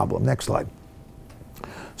problem? Next slide.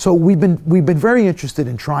 So we've been very interested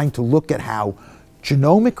in trying to look at how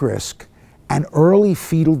genomic risk and early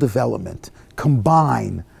fetal development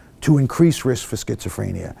combine to increase risk for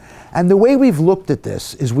schizophrenia. And the way we've looked at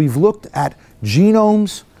this is we've looked at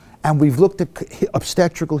genomes and we've looked at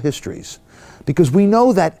obstetrical histories, because we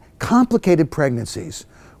know that complicated pregnancies,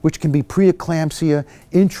 which can be preeclampsia,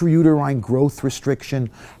 intrauterine growth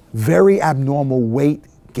restriction, very abnormal weight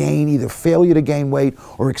gain, either failure to gain weight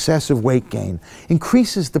or excessive weight gain,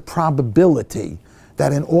 increases the probability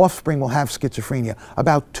that an offspring will have schizophrenia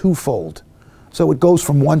about twofold. So it goes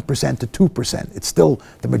from 1% to 2%. It's still,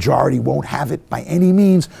 the majority won't have it by any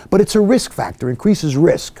means, but it's a risk factor, increases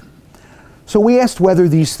risk. So we asked whether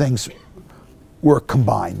these things were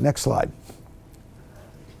combined. Next slide.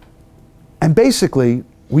 And basically,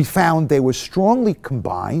 we found they were strongly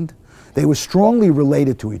combined, they were strongly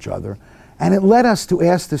related to each other, and it led us to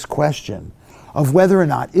ask this question of whether or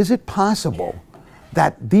not, is it possible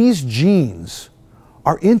that these genes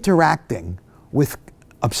are interacting with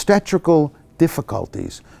obstetrical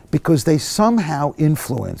difficulties because they somehow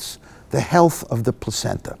influence the health of the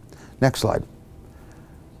placenta? Next slide.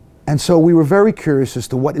 And so we were very curious as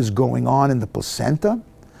to what is going on in the placenta.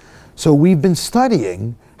 So we've been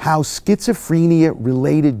studying how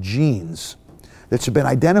schizophrenia-related genes that have been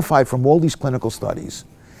identified from all these clinical studies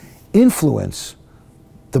influence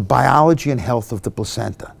the biology and health of the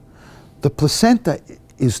placenta. The placenta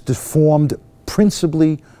is formed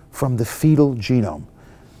principally from the fetal genome.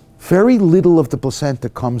 Very little of the placenta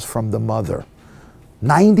comes from the mother.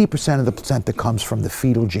 90% of the placenta comes from the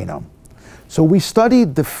fetal genome. So we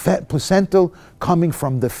studied the placenta coming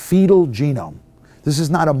from the fetal genome. This is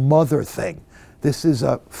not a mother thing. This is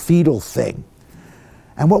a fetal thing.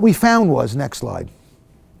 And what we found was, next slide,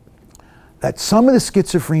 that some of the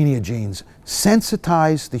schizophrenia genes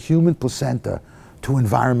sensitize the human placenta to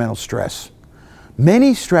environmental stress.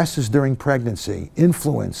 Many stresses during pregnancy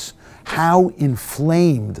influence how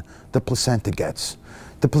inflamed the placenta gets.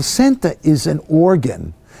 The placenta is an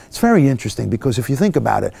organ. It's very interesting because if you think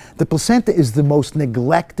about it, the placenta is the most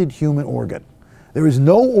neglected human organ. There is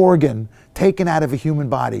no organ taken out of a human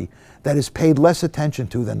body that is paid less attention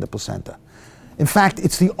to than the placenta. In fact,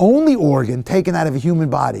 it's the only organ taken out of a human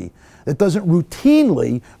body that doesn't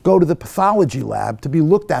routinely go to the pathology lab to be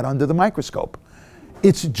looked at under the microscope.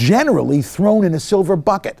 It's generally thrown in a silver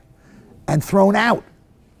bucket and thrown out,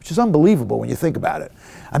 which is unbelievable when you think about it.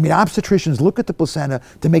 I mean, obstetricians look at the placenta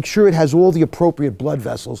to make sure it has all the appropriate blood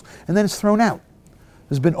vessels, and then it's thrown out.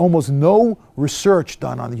 There's been almost no research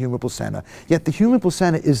done on the human placenta, yet the human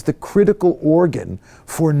placenta is the critical organ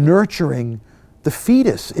for nurturing the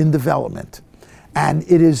fetus in development. And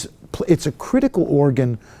it's a critical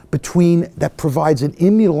organ that provides an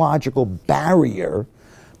immunological barrier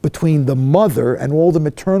between the mother and all the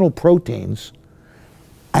maternal proteins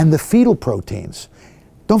and the fetal proteins.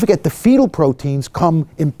 Don't forget, the fetal proteins come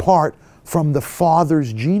in part from the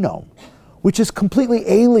father's genome, which is completely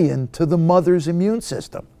alien to the mother's immune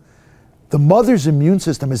system. The mother's immune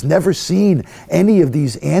system has never seen any of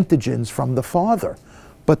these antigens from the father.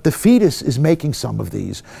 but the fetus is making some of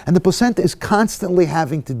these. And the placenta is constantly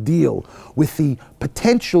having to deal with the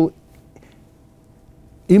potential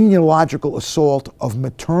immunological assault of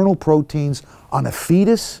maternal proteins on a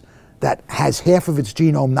fetus that has half of its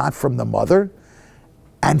genome not from the mother,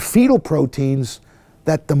 and fetal proteins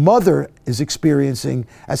that the mother is experiencing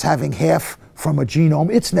as having half from a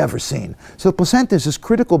genome it's never seen. So the placenta is this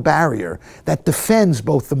critical barrier that defends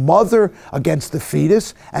both the mother against the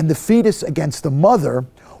fetus and the fetus against the mother,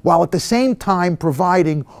 while at the same time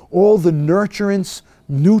providing all the nurturants,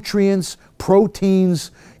 nutrients,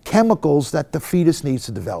 proteins, chemicals that the fetus needs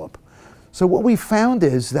to develop. So what we found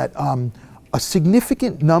is that a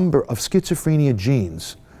significant number of schizophrenia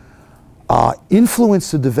genes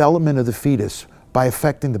influence the development of the fetus by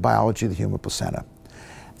affecting the biology of the human placenta.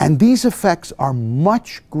 And these effects are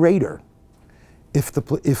much greater if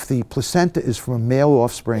the placenta is from a male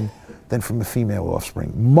offspring than from a female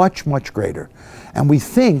offspring. Much, much greater. And we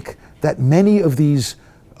think that many of these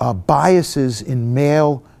biases in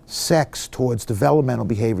male sex towards developmental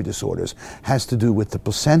behavior disorders has to do with the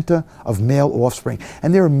placenta of male offspring.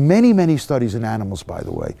 And there are many, many studies in animals, by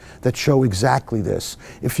the way, that show exactly this.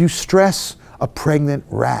 If you stress a pregnant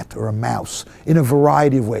rat or a mouse in a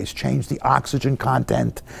variety of ways, change the oxygen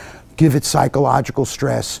content, give it psychological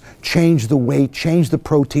stress, change the weight, change the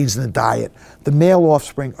proteins in the diet, the male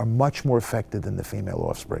offspring are much more affected than the female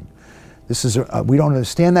offspring. This is we don't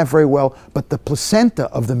understand that very well, but the placenta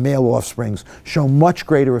of the male offsprings show much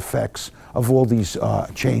greater effects of all these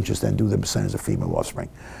changes than do the percentage of female offspring.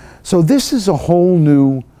 So this is a whole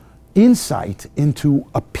new insight into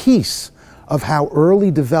a piece of how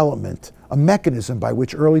early development, a mechanism by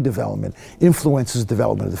which early development influences the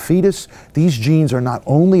development of the fetus. These genes are not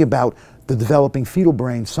only about the developing fetal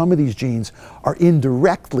brain, some of these genes are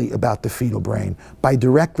indirectly about the fetal brain by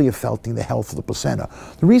directly affecting the health of the placenta.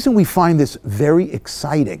 The reason we find this very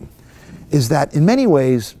exciting is that in many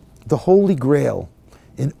ways, the holy grail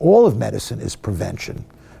in all of medicine is prevention.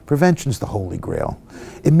 Prevention is the holy grail.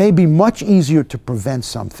 It may be much easier to prevent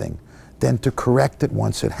something than to correct it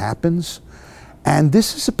once it happens. And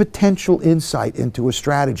this is a potential insight into a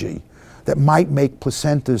strategy that might make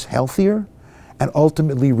placentas healthier and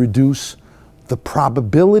ultimately reduce the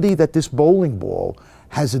probability that this bowling ball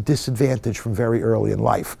has a disadvantage from very early in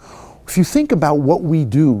life. If you think about what we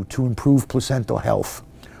do to improve placental health,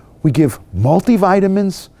 we give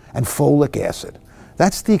multivitamins and folic acid.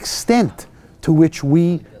 That's the extent to which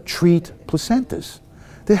we treat placentas.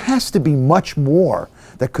 There has to be much more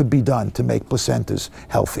that could be done to make placentas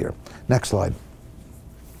healthier. Next slide.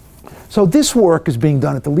 So this work is being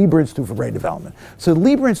done at the Lieber Institute for Brain Development. So the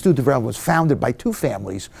Lieber Institute for Development was founded by two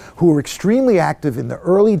families who were extremely active in the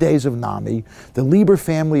early days of NAMI, the Lieber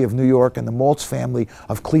family of New York and the Maltz family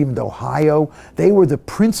of Cleveland, Ohio. They were the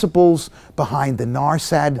principals behind the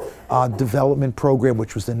NARSAD development program,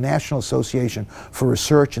 which was the National Association for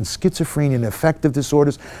Research in Schizophrenia and Affective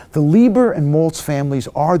Disorders. The Lieber and Maltz families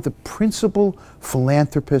are the principal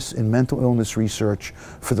philanthropists in mental illness research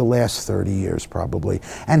for the last 30 years, probably.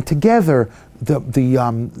 And together, the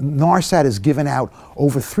NARSAD has given out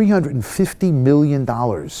over $350 million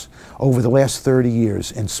over the last 30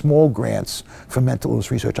 years in small grants for mental illness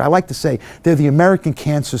research. I like to say they're the American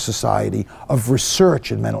Cancer Society of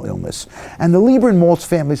research in mental illness. And the Lieber and Maltz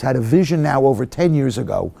families had a vision now over 10 years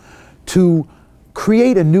ago to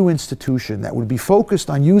create a new institution that would be focused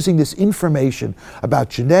on using this information about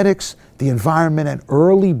genetics, the environment, and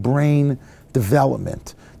early brain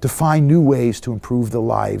development to find new ways to improve the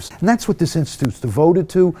lives. And that's what this institute's devoted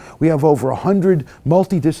to. We have over 100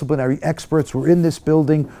 multidisciplinary experts. We're in this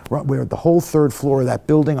building. We're at the whole third floor of that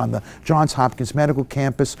building on the Johns Hopkins Medical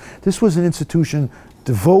Campus. This was an institution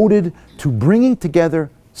devoted to bringing together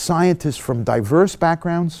scientists from diverse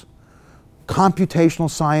backgrounds, computational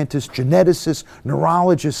scientists, geneticists,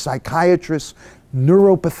 neurologists, psychiatrists,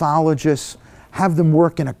 neuropathologists, have them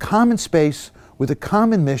work in a common space with a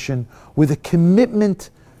common mission, with a commitment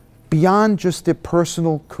beyond just their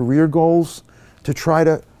personal career goals to try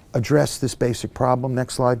to address this basic problem.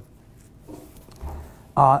 Next slide.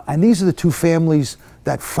 And these are the two families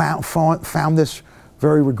that found this.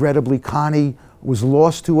 Very regrettably, Connie was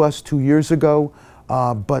lost to us 2 years ago,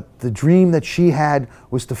 but the dream that she had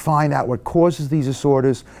was to find out what causes these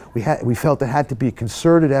disorders. We felt there had to be a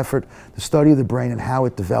concerted effort to study the brain and how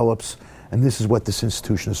it develops, and this is what this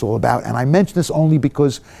institution is all about. And I mention this only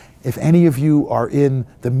because if any of you are in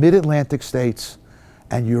the mid-Atlantic states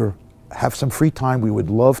and you have some free time, we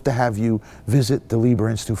would love to have you visit the Lieber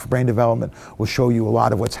Institute for Brain Development. We'll show you a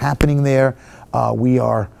lot of what's happening there. We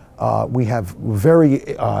are we have very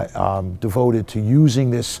devoted to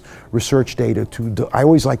using this research data to, I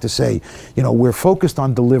always like to say, you know, we're focused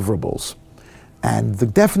on deliverables. And the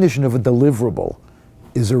definition of a deliverable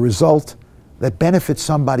is a result that benefits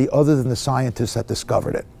somebody other than the scientists that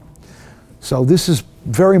discovered it. So this is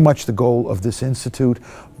very much the goal of this institute.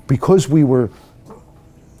 Because we were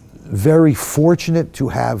very fortunate to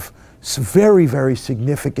have very, very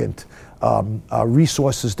significant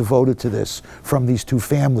resources devoted to this from these two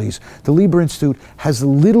families, the Lieber Institute has a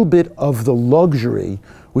little bit of the luxury,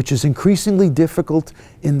 which is increasingly difficult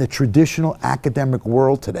in the traditional academic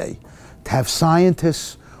world today, to have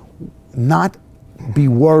scientists not be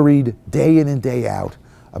worried day in and day out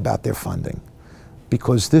about their funding.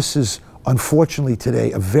 Because this is, unfortunately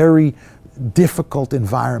today, a very difficult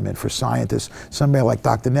environment for scientists. Somebody like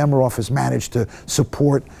Dr. Nemiroff has managed to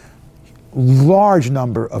support large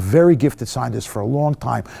number of very gifted scientists for a long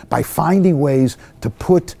time by finding ways to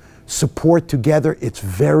put support together. It's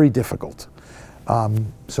very difficult.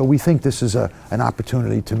 So we think this is an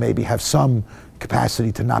opportunity to maybe have some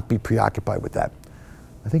capacity to not be preoccupied with that.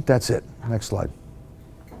 I think that's it. Next slide.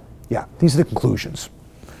 Yeah, these are the conclusions.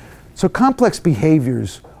 So complex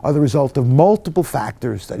behaviors are the result of multiple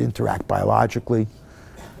factors that interact biologically.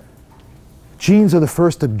 Genes are the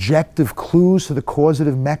first objective clues to the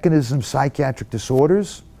causative mechanism of psychiatric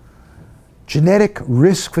disorders. Genetic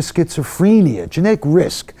risk for schizophrenia, genetic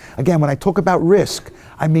risk. Again, when I talk about risk,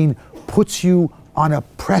 I mean puts you on a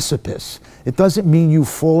precipice. It doesn't mean you've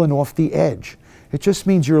fallen off the edge. It just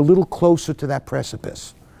means you're a little closer to that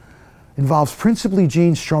precipice. Involves principally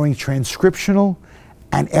genes showing transcriptional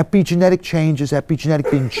and epigenetic changes,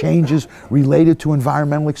 epigenetic being changes related to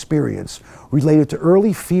environmental experience, related to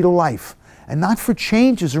early fetal life, and not for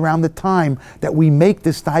changes around the time that we make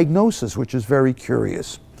this diagnosis, which is very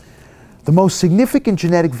curious. The most significant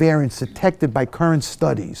genetic variants detected by current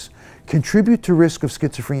studies contribute to risk of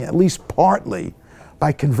schizophrenia, at least partly,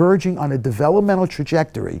 by converging on a developmental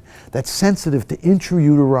trajectory that's sensitive to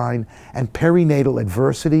intrauterine and perinatal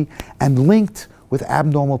adversity and linked with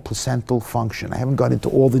abnormal placental function. I haven't gone into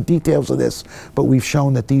all the details of this, but we've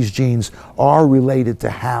shown that these genes are related to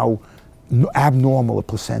how abnormal a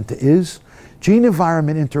placenta is.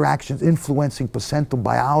 Gene-environment interactions influencing placental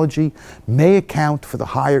biology may account for the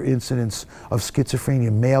higher incidence of schizophrenia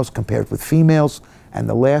in males compared with females. And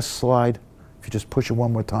the last slide, if you just push it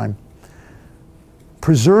one more time.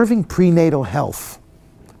 Preserving prenatal health,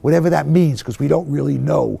 whatever that means, because we don't really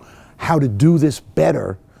know how to do this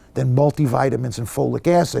better than multivitamins and folic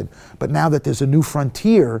acid. But now that there's a new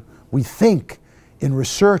frontier, we think in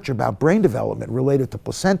research about brain development related to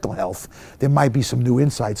placental health, there might be some new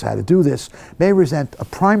insights how to do this, may present a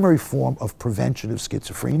primary form of prevention of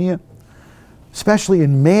schizophrenia, especially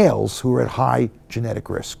in males who are at high genetic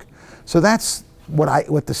risk. So that's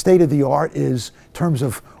what the state of the art is in terms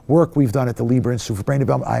of work we've done at the Lieber Institute for Brain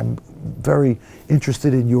Development. I'm very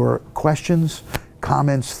interested in your questions,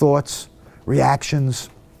 comments, thoughts, reactions.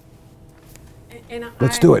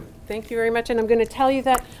 Let's do it. Thank you very much. And I'm going to tell you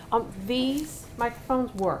that these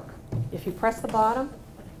microphones work. If you press the bottom,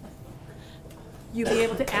 you'll be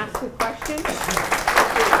able to ask a question.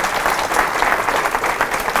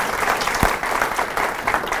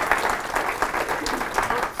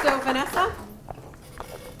 So Vanessa,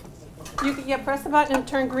 you can press the button and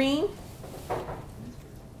turn green.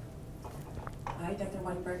 Hi, Dr.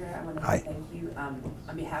 Weinberger. I want to thank you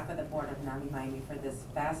on behalf of the board of NAMI Miami for this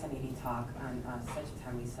fascinating talk on such a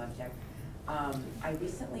timely subject. I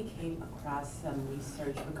recently came across some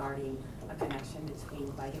research regarding a connection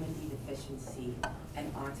between vitamin D deficiency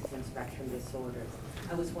and autism spectrum disorders.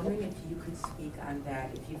 I was wondering if you could speak on that,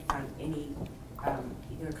 if you found any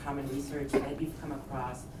either common research that you've come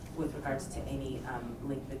across with regards to any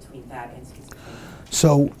link between that and schizophrenia.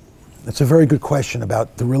 So that's a very good question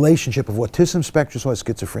about the relationship of autism spectrum or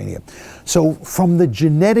schizophrenia. So from the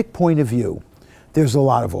genetic point of view, there's a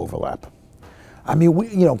lot of overlap. I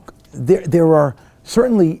mean, there are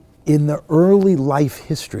certainly in the early life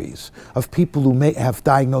histories of people who may have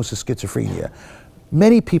diagnosed as schizophrenia,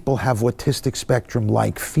 many people have autistic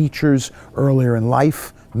spectrum-like features earlier in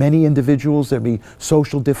life. Many individuals, there'd be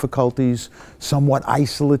social difficulties, somewhat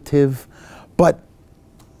isolative, but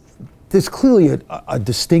there's clearly a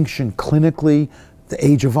distinction clinically. The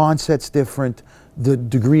age of onset's different. The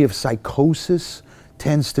degree of psychosis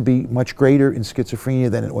tends to be much greater in schizophrenia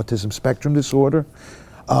than in autism spectrum disorder.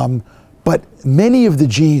 But many of the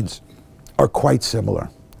genes are quite similar,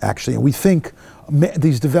 actually, and we think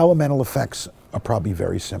these developmental effects are probably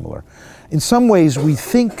very similar. In some ways, we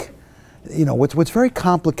think, what's very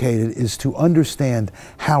complicated is to understand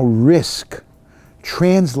how risk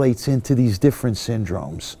translates into these different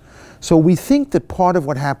syndromes. So we think that part of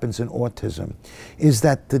what happens in autism is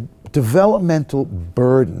that the developmental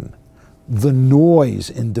burden, the noise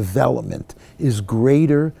in development is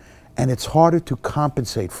greater, and it's harder to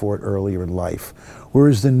compensate for it earlier in life.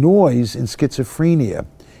 Whereas the noise in schizophrenia,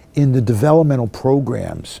 in the developmental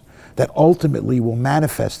programs that ultimately will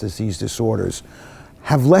manifest as these disorders,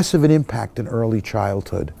 have less of an impact in early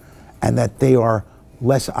childhood, and that they are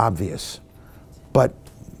less obvious. But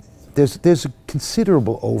there's a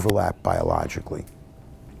considerable overlap biologically.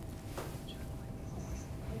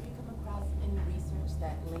 Have you come across any research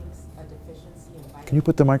that links a deficiency in vitamin? Can you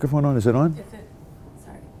put the microphone on? Is it on? Is it,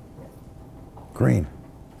 Sorry. Green.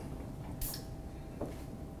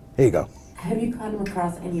 Here you go. Have you come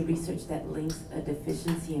across any research that links a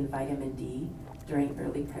deficiency in vitamin D during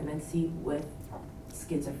early pregnancy with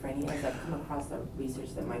schizophrenia? Has that come across the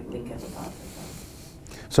research that might link it with autism?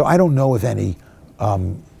 So I don't know of any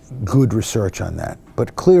good research on that,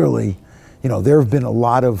 but clearly, you know, there have been a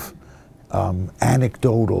lot of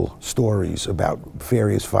anecdotal stories about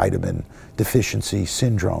various vitamin deficiency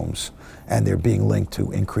syndromes, and they're being linked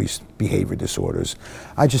to increased behavior disorders.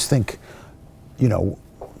 I just think, you know,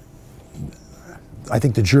 I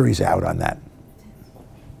think the jury's out on that.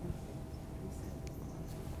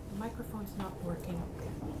 the microphone's not working.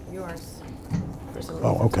 Yours. For some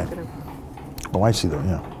Oh, reason. okay. It's gonna- Oh, I see that,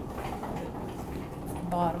 yeah.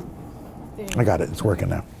 Bottom. There you I got it, it's working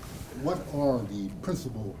now. What are the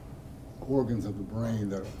principal organs of the brain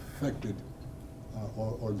that are affected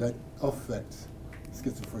or that affect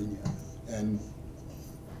schizophrenia? And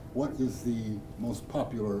what is the most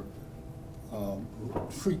popular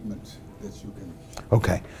treatment that you can?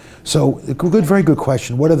 Okay, so good, very good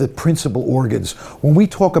question. What are the principal organs? When we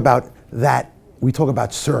talk about that, we talk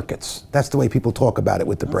about circuits. That's the way people talk about it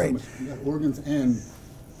with the Not so brain. much, you got organs and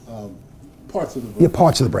parts of the brain. Yeah,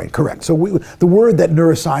 parts of the brain, correct. So the word that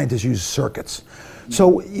neuroscientists use is circuits.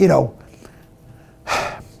 So, you know,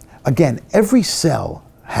 again, every cell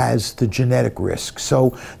has the genetic risk.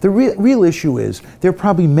 So the real issue is there are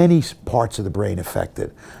probably many parts of the brain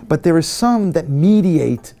affected, but there are some that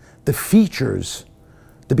mediate the features,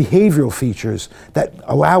 the behavioral features that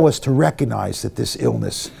allow us to recognize that this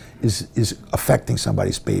illness is affecting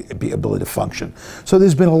somebody's ability to function. So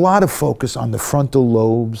there's been a lot of focus on the frontal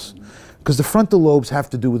lobes, because the frontal lobes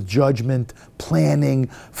have to do with judgment, planning,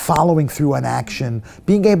 following through on action,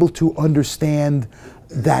 being able to understand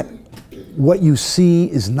that what you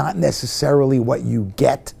see is not necessarily what you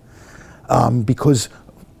get, because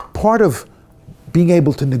part of being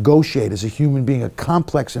able to negotiate as a human being a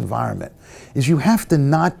complex environment is you have to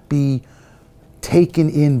not be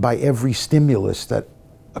taken in by every stimulus that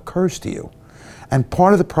occurs to you. And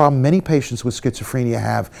part of the problem many patients with schizophrenia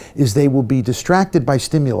have is they will be distracted by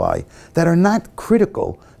stimuli that are not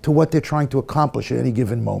critical to what they're trying to accomplish at any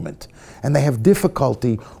given moment. And they have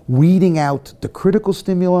difficulty weeding out the critical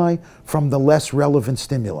stimuli from the less relevant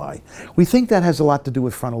stimuli. We think that has a lot to do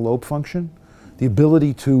with frontal lobe function, the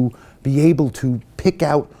ability to be able to pick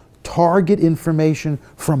out target information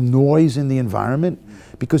from noise in the environment.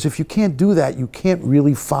 Because if you can't do that, you can't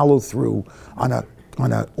really follow through on an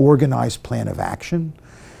organized plan of action.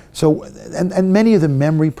 So, and many of the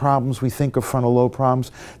memory problems we think are frontal lobe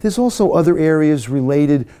problems. There's also other areas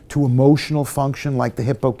related to emotional function, like the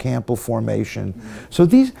hippocampal formation. So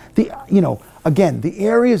you know, again, the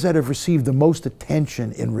areas that have received the most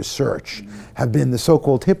attention in research have been the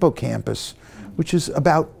so-called hippocampus, which is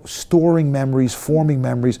about storing memories, forming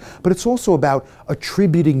memories, but it's also about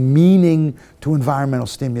attributing meaning to environmental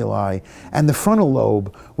stimuli, and the frontal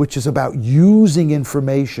lobe, which is about using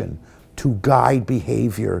information to guide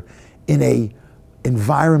behavior in a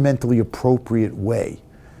environmentally appropriate way.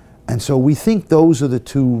 And so we think those are the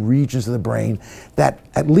two regions of the brain that,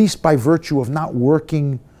 at least by virtue of not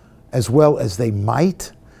working as well as they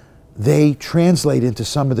might, they translate into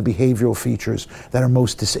some of the behavioral features that are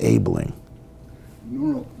most disabling.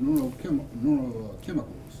 Neurochemicals.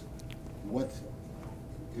 What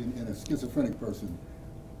in a schizophrenic person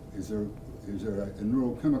is there a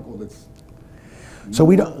neurochemical that's So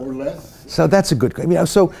we more don't, or less? So that's a good, you know,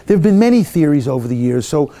 so there have been many theories over the years.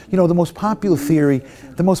 So, you know, the most popular theory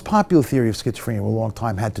of schizophrenia for a long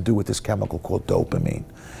time had to do with this chemical called dopamine.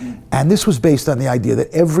 And this was based on the idea that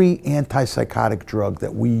every antipsychotic drug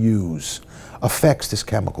that we use affects this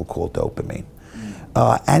chemical called dopamine.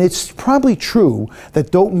 And it's probably true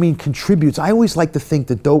that dopamine contributes. I always like to think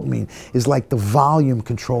that dopamine is like the volume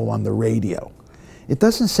control on the radio. It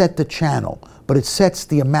doesn't set the channel, but it sets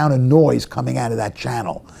the amount of noise coming out of that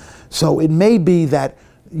channel. So it may be that,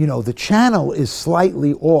 you know, the channel is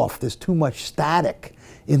slightly off, there's too much static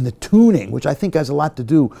in the tuning, which I think has a lot to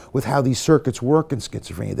do with how these circuits work in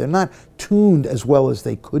schizophrenia. They're not tuned as well as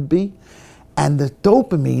they could be. And the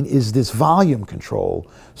dopamine is this volume control,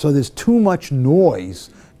 so there's too much noise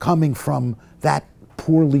coming from that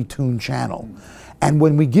poorly tuned channel. And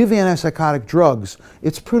when we give antipsychotic drugs,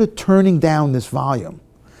 it's sort of turning down this volume.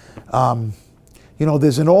 You know,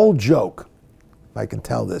 there's an old joke, if I can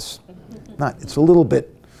tell this. It's a little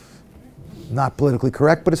bit not politically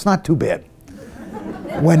correct, but it's not too bad.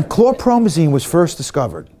 When chlorpromazine was first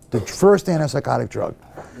discovered, the first antipsychotic drug,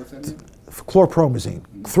 chlorpromazine,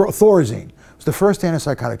 thorazine, was the first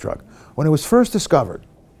antipsychotic drug. When it was first discovered,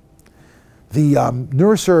 the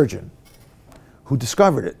neurosurgeon who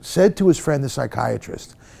discovered it said to his friend, the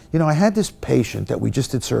psychiatrist, you know, I had this patient that we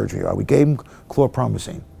just did surgery on. We gave him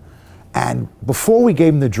chlorpromazine. And before we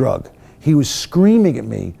gave him the drug, he was screaming at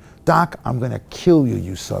me, Doc, I'm going to kill you,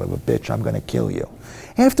 you son of a bitch. I'm going to kill you.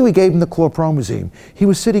 After we gave him the chlorpromazine, he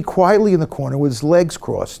was sitting quietly in the corner with his legs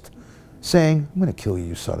crossed, saying, I'm going to kill you,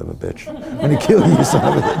 you son of a bitch. I'm going to kill you, you son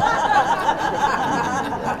of a bitch.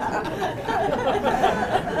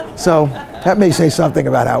 So that may say something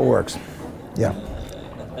about how it works. Yeah.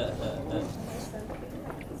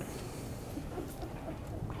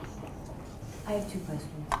 I have two questions.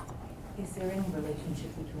 Is there any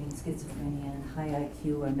relationship between schizophrenia and high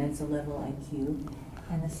IQ or mental level IQ?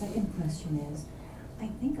 And the second question is, I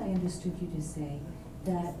think I understood you to say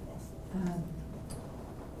that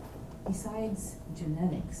besides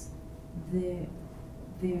genetics,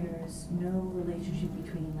 there's no relationship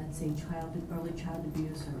between, let's say, early child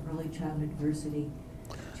abuse or early childhood adversity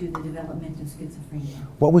to the development of schizophrenia.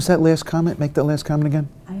 What was that last comment? Make that last comment again.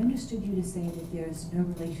 I understood you to say that there's no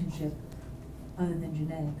relationship other than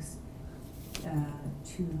genetics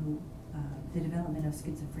to the development of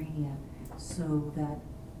schizophrenia, so that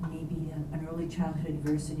maybe an early childhood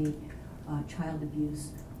adversity, child abuse,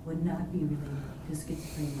 would not be related to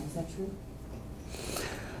schizophrenia. Is that true?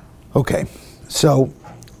 Okay, so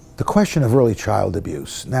the question of early child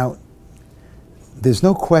abuse. Now, there's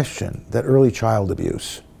no question that early child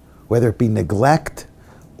abuse, whether it be neglect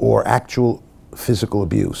or actual physical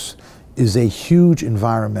abuse, is a huge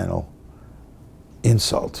environmental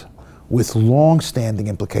insult with long-standing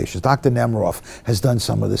implications. Dr. Nemiroff has done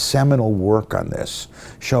some of the seminal work on this,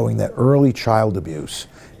 showing that early child abuse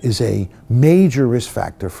is a major risk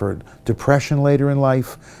factor for depression later in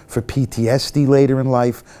life, for PTSD later in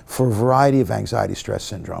life, for a variety of anxiety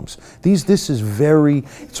stress syndromes. This is very,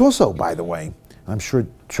 it's also, by the way, I'm sure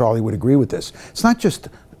Charlie would agree with this, it's not just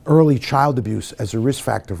early child abuse as a risk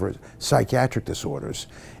factor for psychiatric disorders.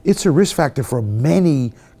 It's a risk factor for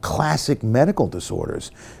many classic medical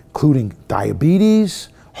disorders, including diabetes,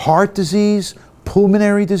 heart disease,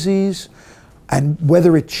 pulmonary disease, and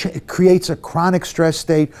whether it creates a chronic stress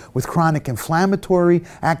state with chronic inflammatory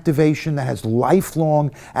activation that has lifelong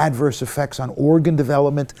adverse effects on organ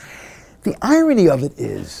development. The irony of it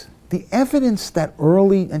is, the evidence that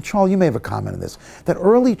early, and Charles, you may have a comment on this, that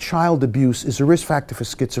early child abuse is a risk factor for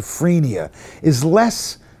schizophrenia is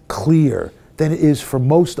less clear than it is for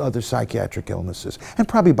most other psychiatric illnesses. And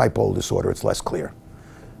probably bipolar disorder, it's less clear.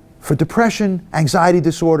 For depression, anxiety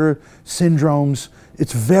disorder, syndromes,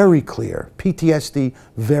 it's very clear. PTSD,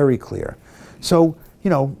 very clear. So,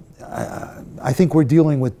 you know, I think we're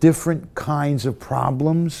dealing with different kinds of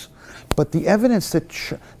problems, but the evidence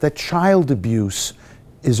that child abuse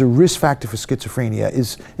is a risk factor for schizophrenia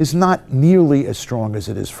is not nearly as strong as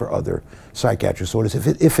it is for other psychiatric disorders,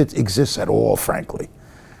 if it exists at all, frankly.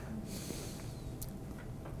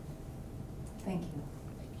 Thank you.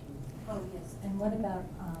 Oh, yes. And what about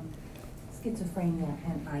schizophrenia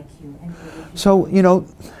and IQ? Any relationship? So, you know,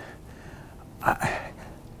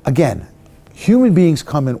 again, human beings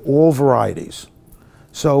come in all varieties.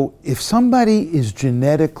 So if somebody is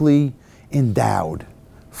genetically endowed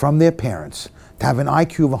from their parents to have an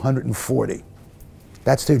IQ of 140,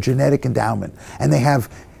 that's their genetic endowment. And they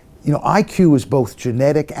have, you know, IQ is both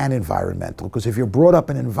genetic and environmental, because if you're brought up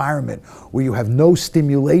in an environment where you have no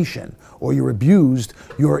stimulation or you're abused,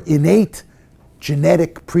 your innate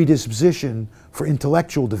genetic predisposition for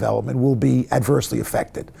intellectual development will be adversely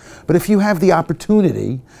affected. But if you have the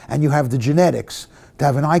opportunity and you have the genetics to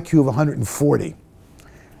have an IQ of 140,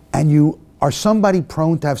 and you are somebody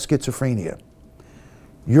prone to have schizophrenia,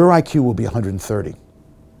 your IQ will be 130.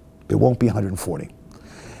 It won't be 140.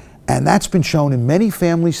 And that's been shown in many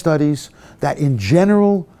family studies that in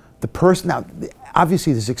general, the person, now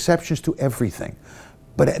obviously there's exceptions to everything,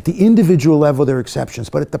 but at the individual level there are exceptions,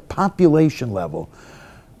 but at the population level,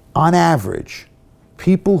 on average,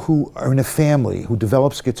 people who are in a family who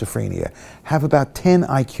develop schizophrenia have about 10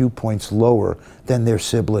 IQ points lower than their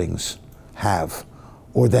siblings have,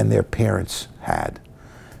 or than their parents had.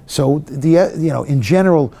 So in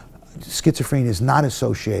general, schizophrenia is not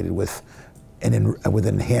associated with with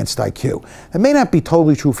an enhanced IQ. It may not be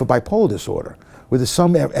totally true for bipolar disorder, where there's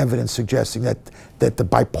some evidence suggesting that the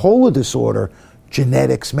bipolar disorder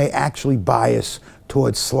genetics may actually bias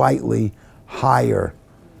towards slightly higher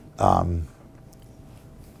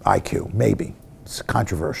IQ, maybe. It's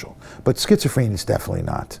controversial. But schizophrenia is definitely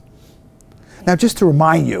not. Now, just to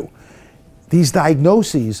remind you, these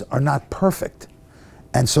diagnoses are not perfect.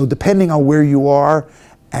 And so depending on where you are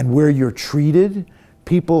and where you're treated,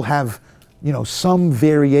 people have some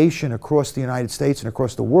variation across the United States and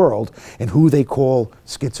across the world in who they call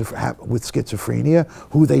with schizophrenia,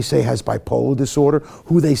 who they say has bipolar disorder,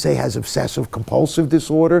 who they say has obsessive compulsive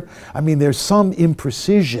disorder. I mean, there's some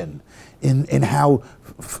imprecision in how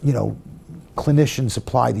clinicians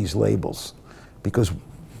apply these labels, because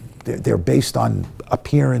they're based on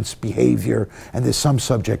appearance, behavior, and there's some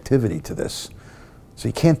subjectivity to this. So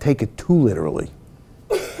you can't take it too literally.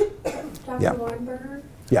 Dr. Weinberger?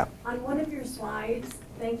 Yeah. On one of your slides,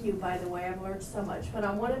 thank you, by the way, I've learned so much, but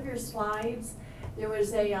on one of your slides, there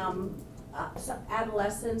was a some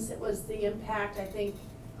adolescence. It was the impact, I think,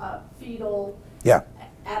 fetal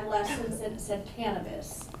adolescence, and it said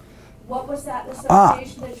cannabis. What was that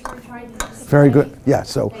association that you were trying to display? Very good. Yeah,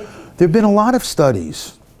 so there have been a lot of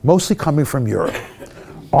studies, mostly coming from Europe,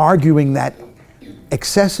 arguing that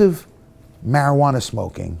excessive marijuana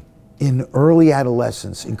smoking in early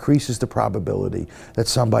adolescence increases the probability that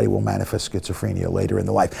somebody will manifest schizophrenia later in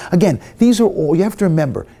their life. Again, these are all, you have to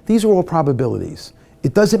remember, these are all probabilities.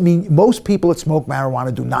 It doesn't mean most people that smoke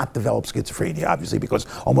marijuana do not develop schizophrenia, obviously, because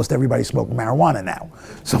almost everybody's smoking marijuana now.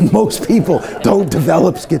 So most people don't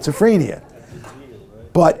develop schizophrenia.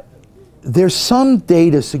 But there's some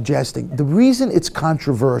data suggesting the reason it's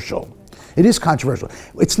controversial, it is controversial.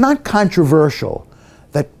 It's not controversial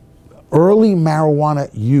that early marijuana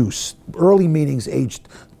use, early meanings aged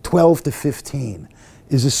 12 to 15,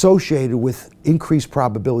 is associated with increased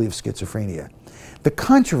probability of schizophrenia. The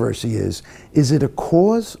controversy is it a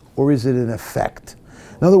cause or is it an effect?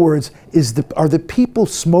 In other words, are the people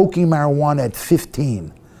smoking marijuana at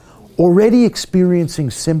 15 already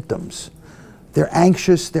experiencing symptoms? They're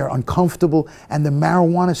anxious, they're uncomfortable, and the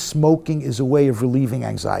marijuana smoking is a way of relieving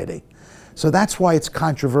anxiety. So that's why it's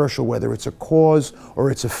controversial whether it's a cause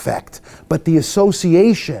or its effect. But the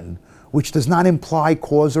association, which does not imply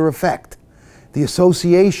cause or effect, the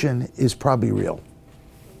association is probably real.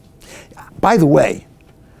 By the way,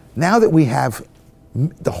 now that we have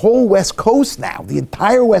the whole West Coast now, the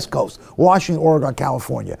entire West Coast, Washington, Oregon,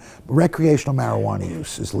 California, recreational marijuana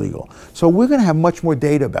use is legal. So we're going to have much more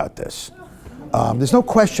data about this. There's no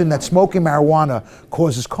question that smoking marijuana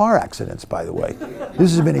causes car accidents, by the way.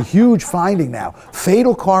 This has been a huge finding now.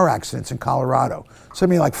 Fatal car accidents in Colorado.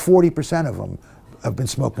 Something like 40% of them have been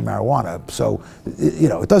smoking marijuana. So,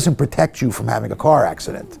 it doesn't protect you from having a car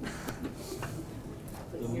accident.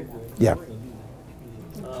 Yeah.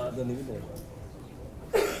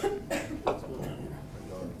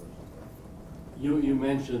 You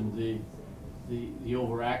mentioned the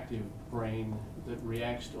overactive brain that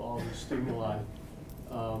reacts to all the stimuli.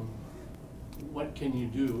 What can you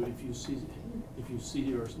do if you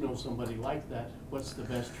see or know somebody like that? What's the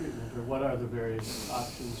best treatment, or what are the various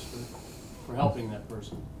options for helping that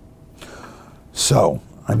person? So,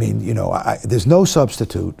 I mean, there's no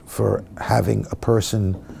substitute for having a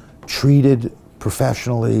person treated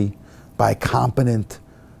professionally by a competent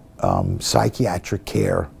psychiatric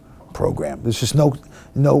care program. There's just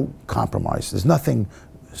no compromise. There's nothing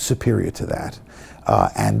superior to that.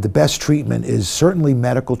 And the best treatment is certainly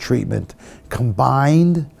medical treatment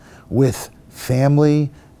combined with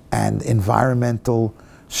family and environmental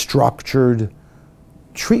structured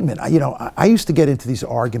treatment. I used to get into these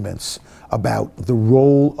arguments about the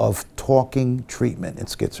role of talking treatment in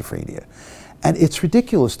schizophrenia. And it's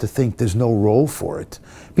ridiculous to think there's no role for it.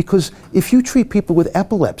 Because if you treat people with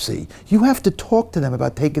epilepsy, you have to talk to them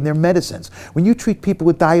about taking their medicines. When you treat people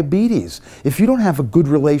with diabetes, if you don't have a good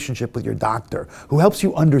relationship with your doctor who helps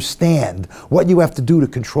you understand what you have to do to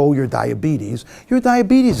control your diabetes are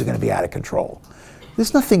going to be out of control.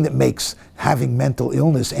 There's nothing that makes having mental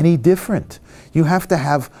illness any different. You have to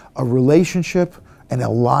have a relationship, an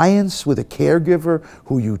alliance with a caregiver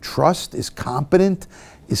who you trust, is competent,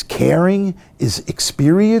 is caring, is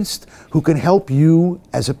experienced, who can help you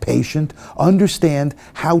as a patient understand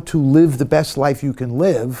how to live the best life you can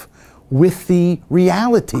live with the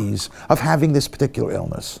realities of having this particular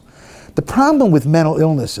illness. The problem with mental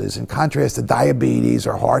illnesses, in contrast to diabetes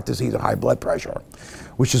or heart disease or high blood pressure,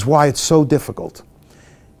 which is why it's so difficult,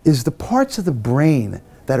 is the parts of the brain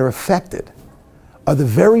that are affected are the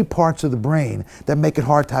very parts of the brain that make it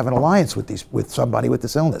hard to have an alliance with somebody with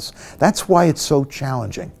this illness. That's why it's so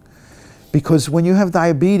challenging. Because when you have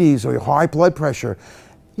diabetes or high blood pressure,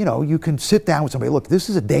 you know, you can sit down with somebody, look, this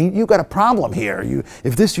is a danger, you've got a problem here.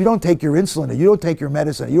 If you don't take your insulin or you don't take your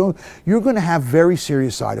medicine, you're going to have very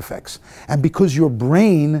serious side effects. And because your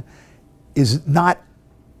brain is not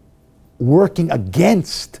working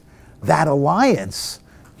against that alliance,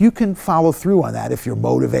 you can follow through on that if you're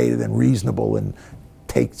motivated and reasonable and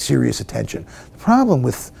take serious attention. The problem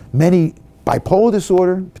with many bipolar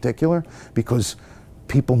disorder in particular, because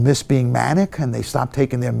people miss being manic and they stop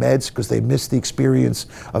taking their meds because they miss the experience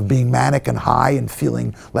of being manic and high and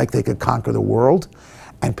feeling like they could conquer the world.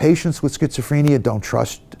 And patients with schizophrenia don't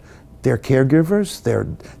trust their caregivers.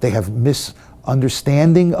 They have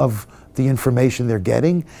misunderstanding of the information they're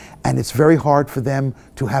getting, and it's very hard for them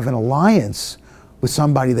to have an alliance with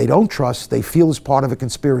somebody they don't trust, they feel is part of a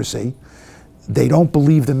conspiracy. They don't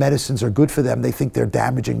believe the medicines are good for them. They think they're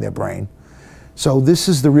damaging their brain. So this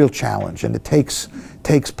is the real challenge, and it takes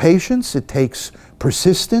patience, it takes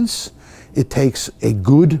persistence, it takes a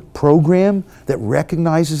good program that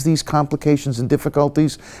recognizes these complications and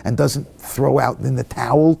difficulties and doesn't throw out in the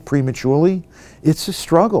towel prematurely. It's a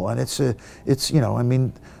struggle, and it's you know, I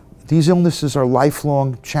mean, these illnesses are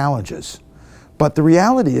lifelong challenges. But the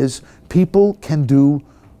reality is people can do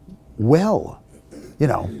well, you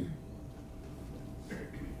know.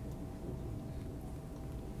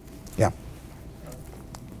 Yeah.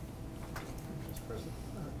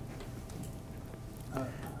 I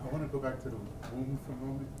want to go back to the womb for a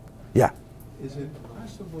moment. Yeah. Is it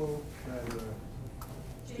possible that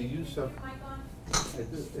the use of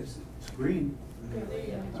it's green?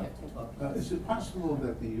 Is it possible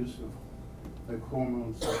that the use of like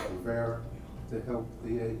hormones like Vera to help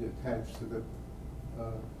the egg attach to the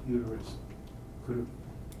uterus could have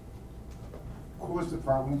caused the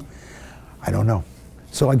problem? I don't know.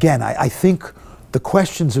 So again, I think the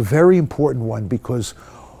question's a very important one because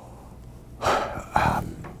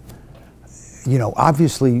you know,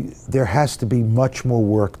 obviously there has to be much more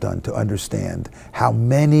work done to understand how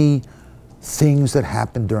many things that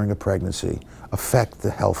happen during a pregnancy affect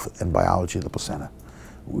the health and biology of the placenta.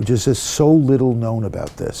 There's just so little known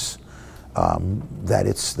about this that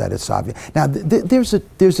it's obvious. Now there's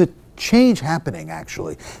a change happening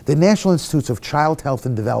actually. The National Institutes of Child Health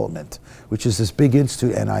and Development, which is this big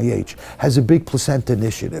institute, NIH, has a big placenta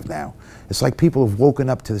initiative now. It's like people have woken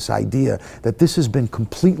up to this idea that this has been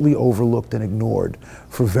completely overlooked and ignored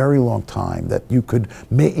for a very long time, that you could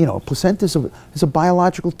make, you know, placenta is a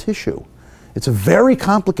biological tissue. It's a very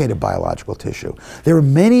complicated biological tissue. There are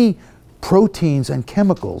many proteins and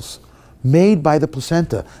chemicals made by the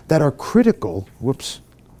placenta that are critical, that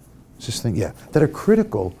are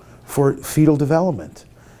critical for fetal development.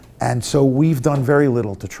 And so we've done very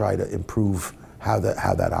little to try to improve how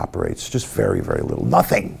that operates, just very, very little,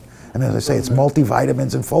 nothing. I mean, as I say, it's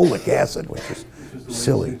multivitamins and folic acid, which is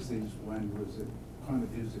silly. When was it kind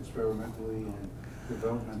of used experimentally and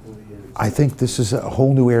developmentally? I think this is a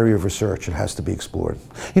whole new area of research that has to be explored.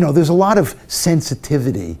 You know, there's a lot of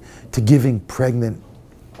sensitivity to giving pregnant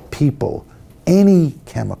people any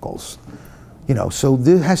chemicals. You know, so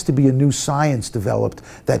there has to be a new science developed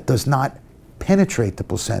that does not penetrate the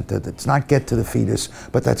placenta, that does not get to the fetus,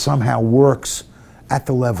 but that somehow works at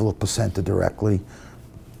the level of placenta directly.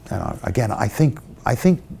 Again, I think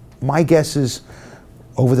my guess is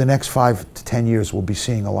over the next 5 to 10 years we'll be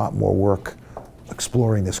seeing a lot more work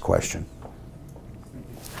exploring this question.